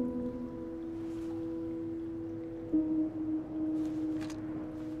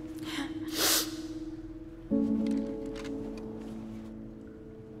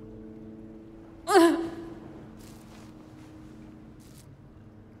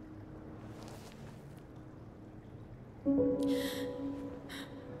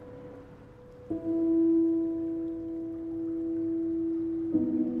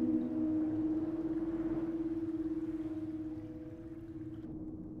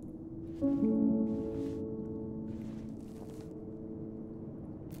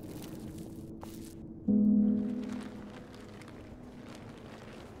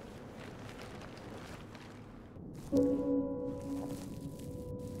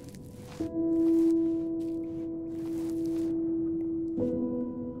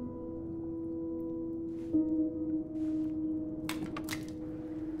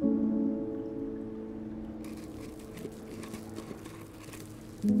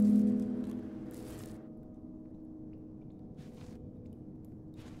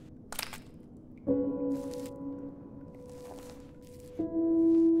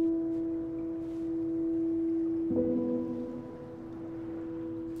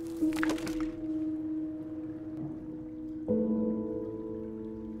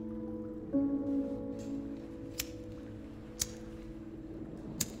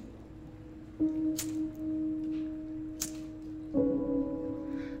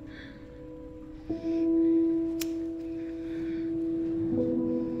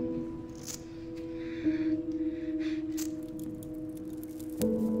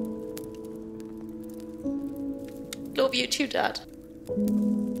 Love you too, Dad.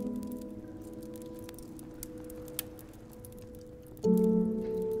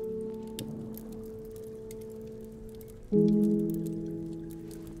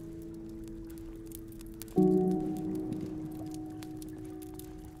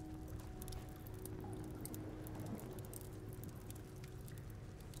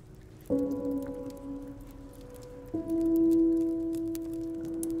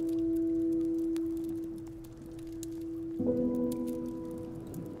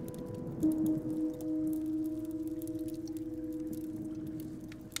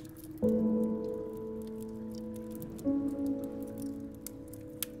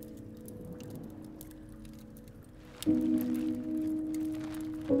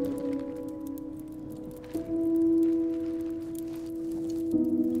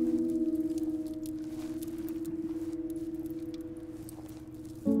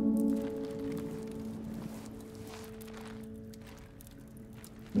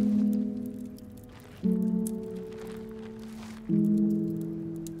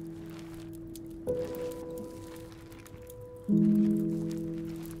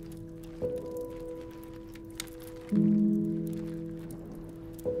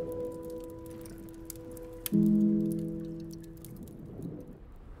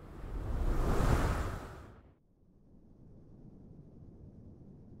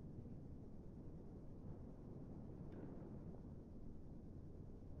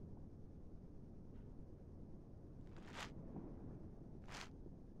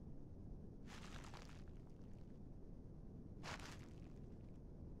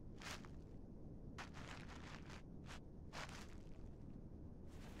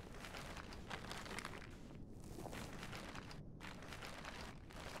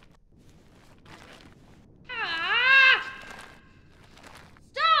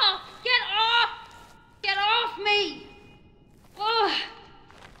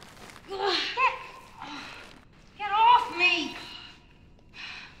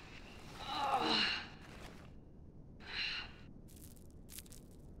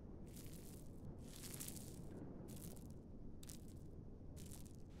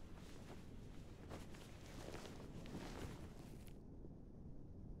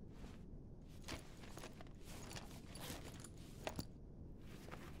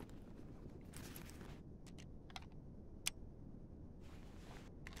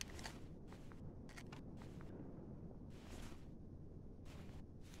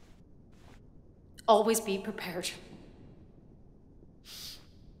 Always be prepared.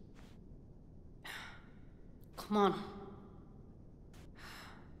 Come on.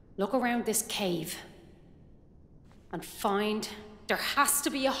 Look around this cave and find there has to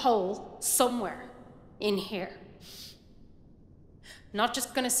be a hole somewhere in here. I'm not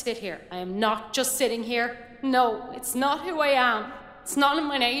just gonna sit here. I am not just sitting here. No, it's not who I am. It's not in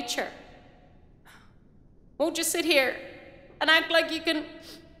my nature. Won't you sit here and act like you can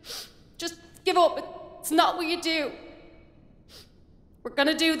just give up? It's not what you do. We're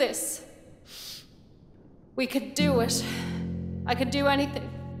gonna do this. We could do it. I could do anything.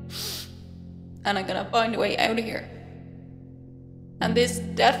 And I'm gonna find a way out of here. And this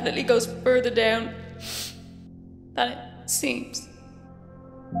definitely goes further down than it seems.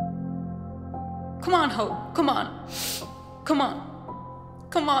 Come on, Hope. Come on. Come on.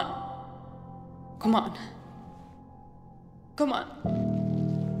 Come on. Come on. Come on.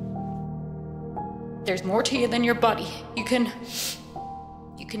 There's more to you than your body. You can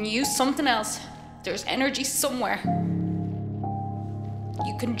use something else. There's energy somewhere.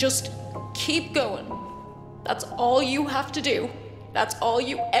 You can just keep going. That's all you have to do. That's all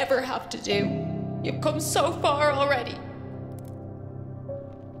you ever have to do. You've come so far already.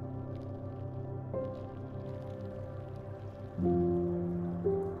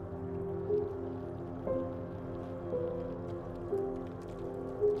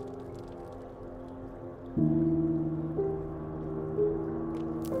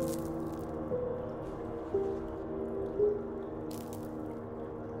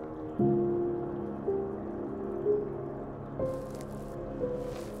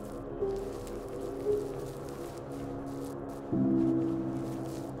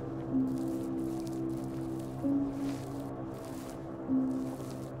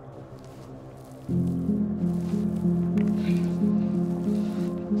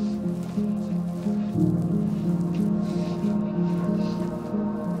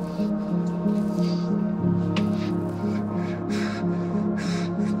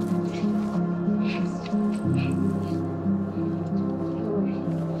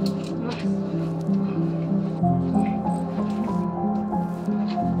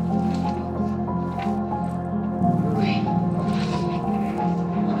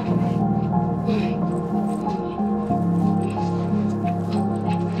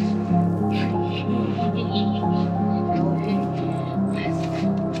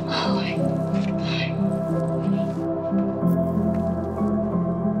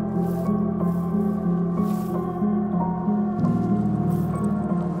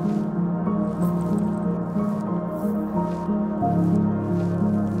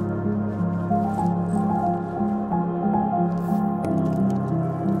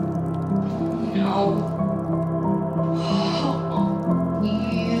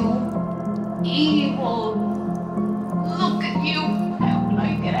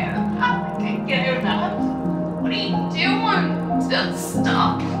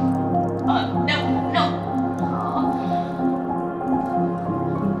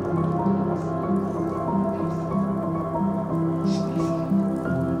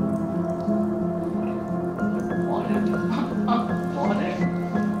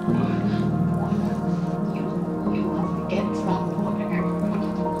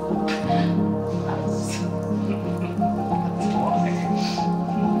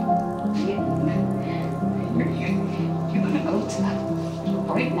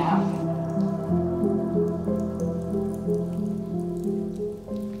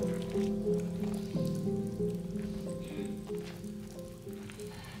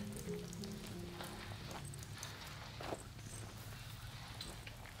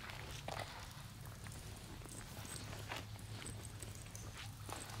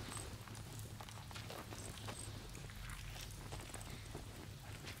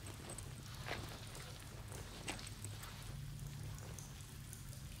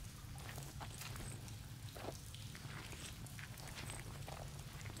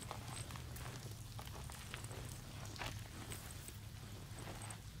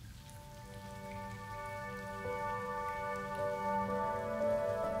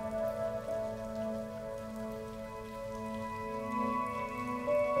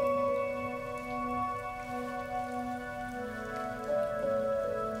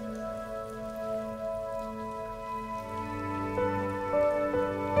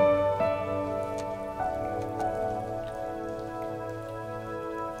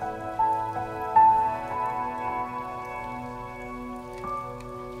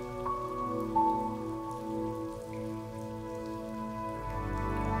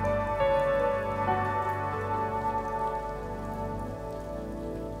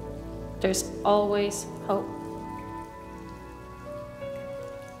 There's always hope.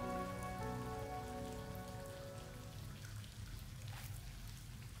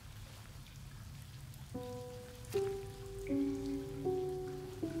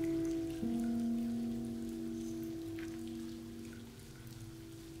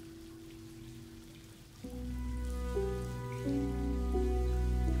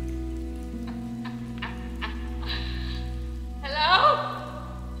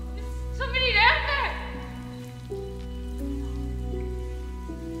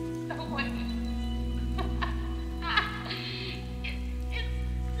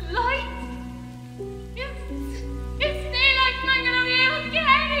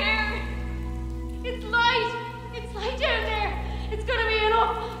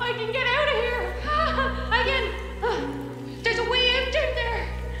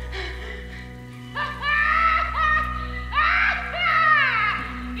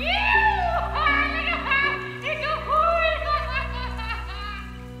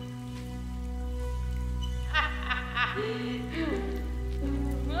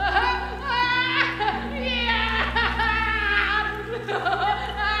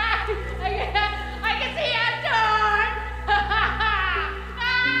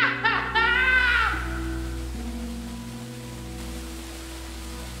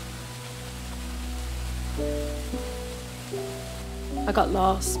 I got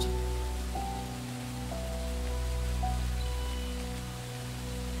lost.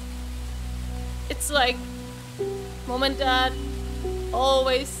 It's like Mum and Dad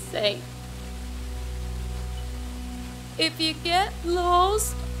always say, if you get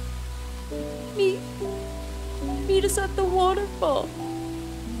lost, meet us at the waterfall.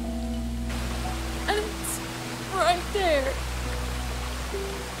 And it's right there.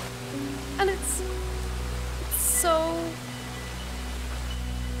 And it's so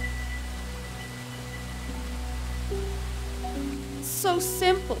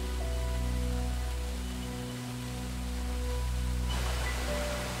simple.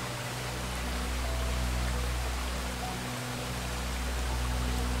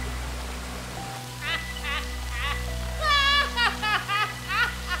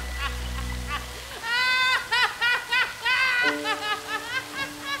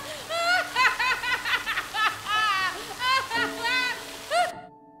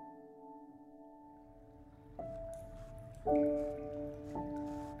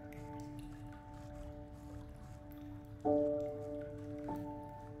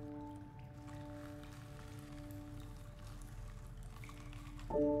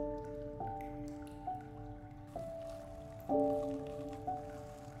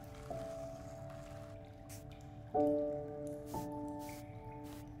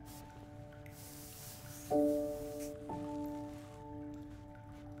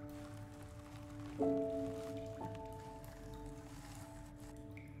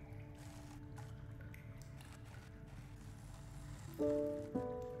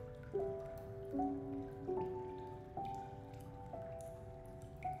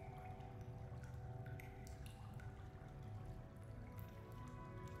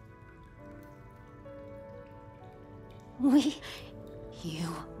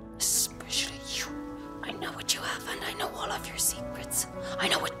 You, especially you. I know what you have and I know all of your secrets. I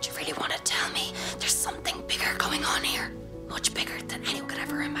know what you really want to tell me. There's something bigger going on here. Much bigger than anyone could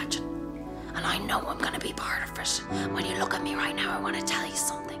ever imagine. And I know I'm going to be part of it. When you look at me right now, I want to tell you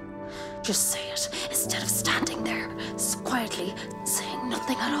something. Just say it, instead of standing there, quietly, saying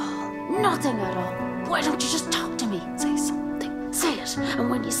nothing at all. Nothing at all. Why don't you just talk to me? Say something. Say it. And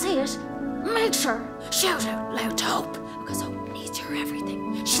when you say it, make sure, shout out loud to Hope. Because Hope needs to hear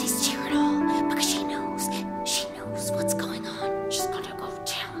everything. She needs to hear it all. Because she knows what's going on. She's gonna go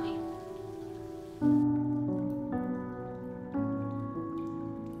tell me.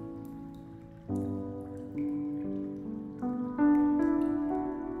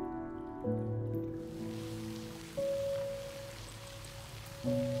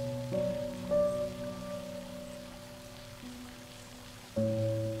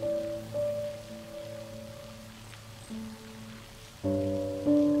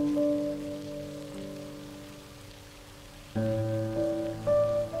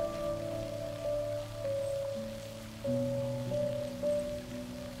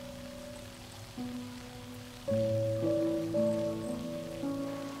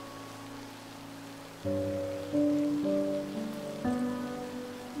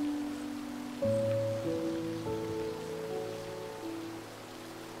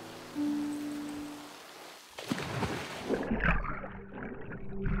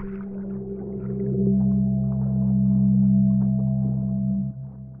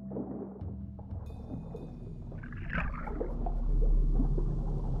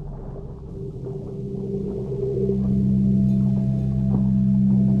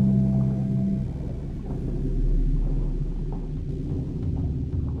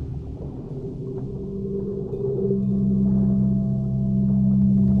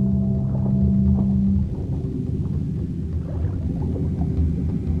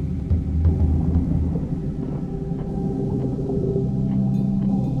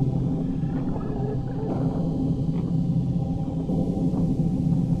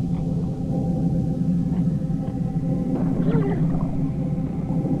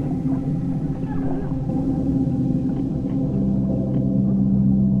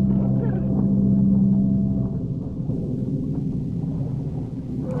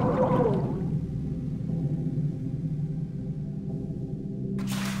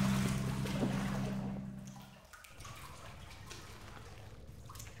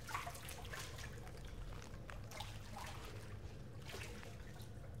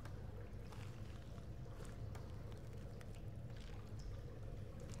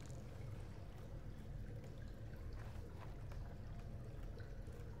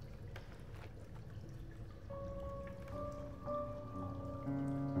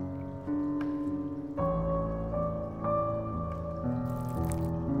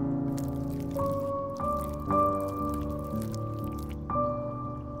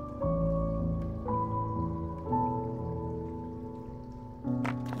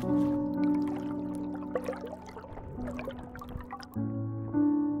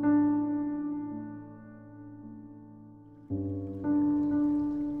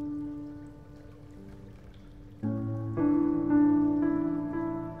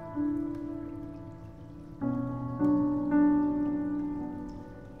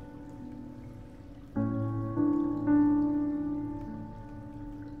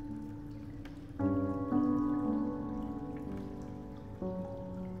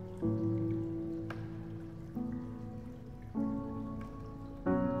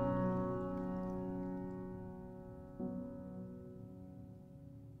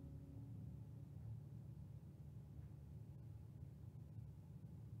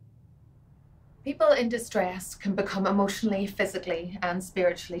 People in distress can become emotionally, physically, and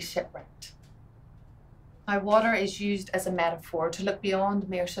spiritually shipwrecked. Now, water is used as a metaphor to look beyond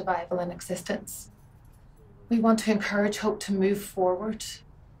mere survival and existence. We want to encourage Hope to move forward,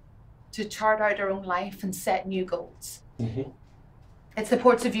 to chart out her own life and set new goals. It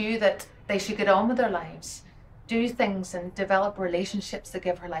supports a view that they should get on with their lives, do things and develop relationships that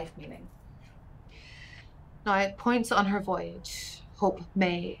give her life meaning. Now, at points on her voyage, Hope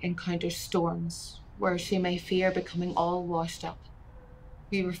may encounter storms where she may fear becoming all washed up.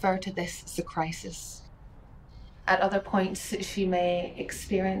 We refer to this as a crisis. At other points, she may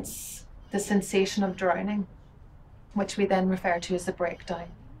experience the sensation of drowning, which we then refer to as a breakdown.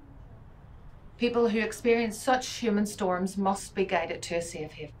 People who experience such human storms must be guided to a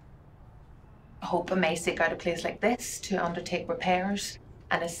safe haven. Hope may seek out a place like this to undertake repairs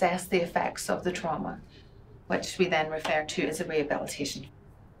and assess the effects of the trauma, which we then refer to as a rehabilitation.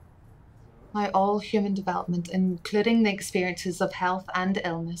 Now, all human development, including the experiences of health and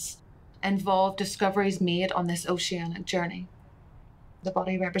illness, involve discoveries made on this oceanic journey. The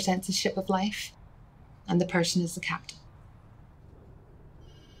body represents the ship of life, and the person is the captain.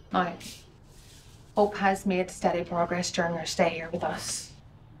 Now, Hope has made steady progress during her stay here with us,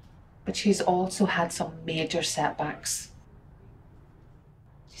 but she's also had some major setbacks.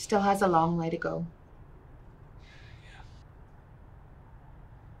 She still has a long way to go.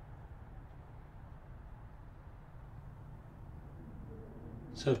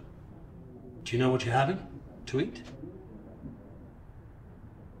 So, do you know what you're having to eat?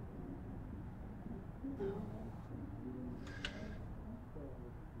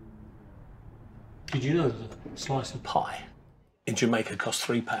 Did you know that a slice of pie in Jamaica costs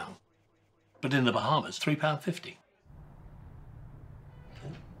 £3, but in the Bahamas, £3.50? Okay.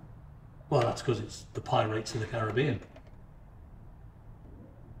 Well, that's because it's the pie rates in the Caribbean.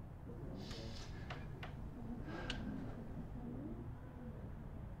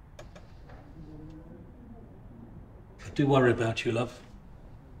 I do worry about you, love,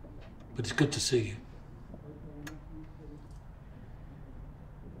 but it's good to see you.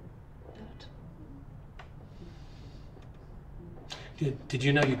 Did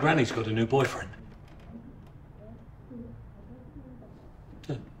you know your granny's got a new boyfriend?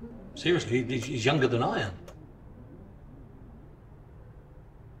 Seriously, he's younger than I am.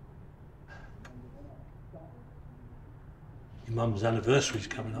 Your mum's anniversary's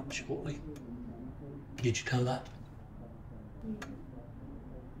coming up shortly. Did you know that?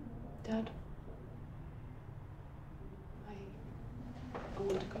 Dad, I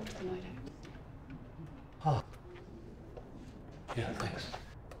want to go to the night out. Ah. Yeah, thanks.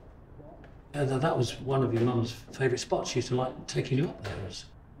 That was one of your mum's favourite spots. She used to like taking you up there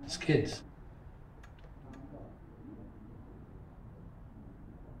as kids.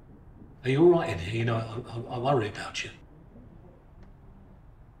 Are you all right in here? You know, I worry about you.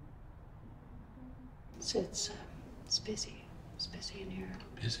 It's busy. It's busy in here.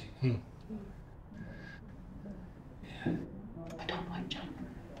 Busy? Yeah. I don't like Jennifer.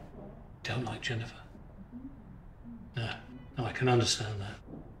 Don't like Jennifer? No, I can understand that.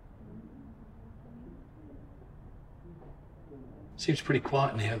 Seems pretty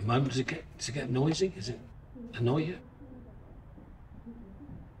quiet in here at the moment. Does it get noisy? Does it annoy you?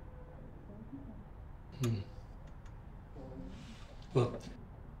 Well,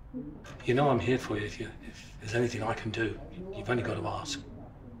 you know I'm here for you. If there's anything I can do, you've only got to ask.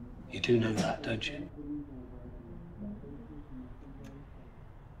 You do know that, don't you?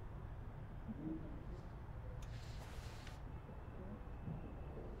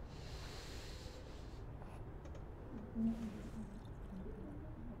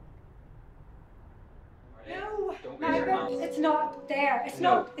 No, my book, it's not there. It's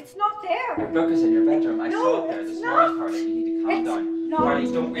not there. Your book is in your bedroom. I No, saw it there it's this not. morning, Carly. You need to calm It's down. not.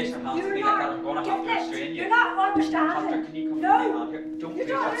 Carly, don't raise your hands You're at me like that. not I'm going to have to getting it. restrain you. You're not understanding. Catherine, can you come No. with me on here? Don't You raise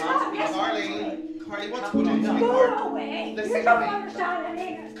your don't hands at me. understand. Carly, what's going on, Go sweetheart? away. Listen You to don't me. understand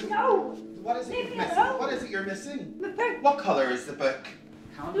anything. No. What is it Leave you're me missing? alone. What is it you're missing? The book. What colour is the book?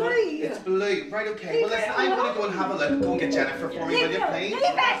 Blue. It's blue. Right, okay. Leave Well, listen, it I'm going to go alone. and have a look. Go and get Jennifer for me, Leave will you, it. please? Leave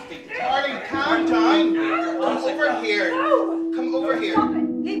it. Carly, calm down. Come over here. No. Come over here. Stop it.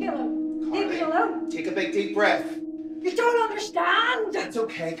 Leave me alone. Leave me alone. Take a big, deep breath. You don't understand. It's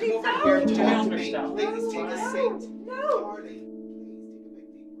okay. Come Please over don't. here and Do you talk to me. understand? Please take a seat. No. Carly.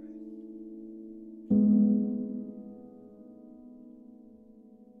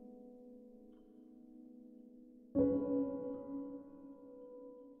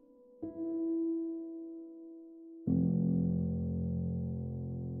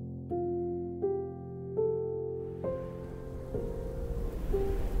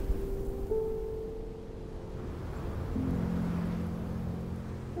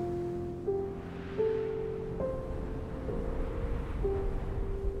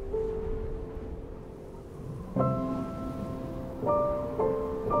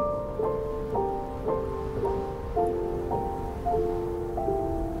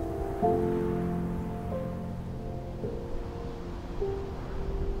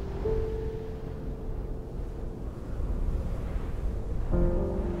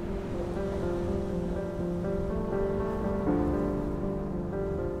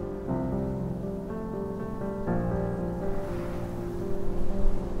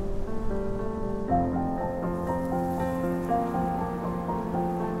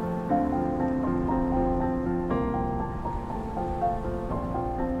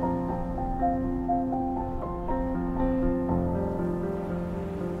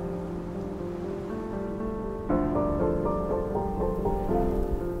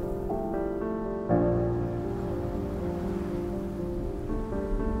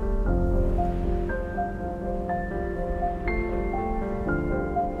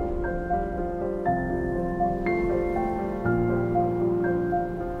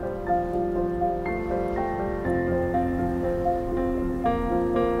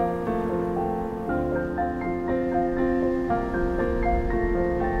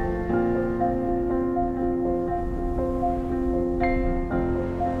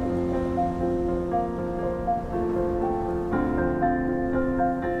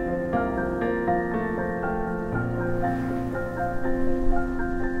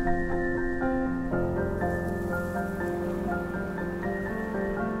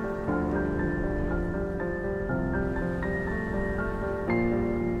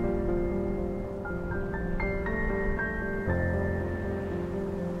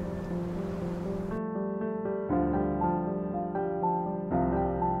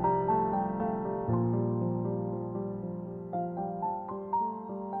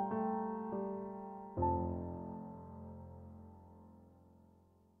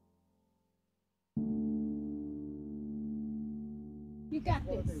 You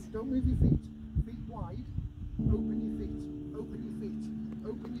got this. Don't move your feet. Feet wide. Open your feet. Open your feet.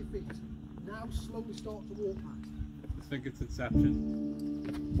 Open your feet. Now slowly start to walk back. I think it's Inception.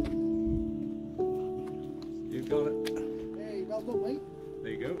 You got it. Hey, well done, mate.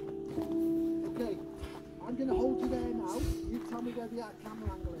 There you go. Okay, I'm going to hold you there now. You tell me where the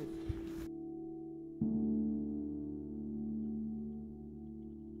camera angle is.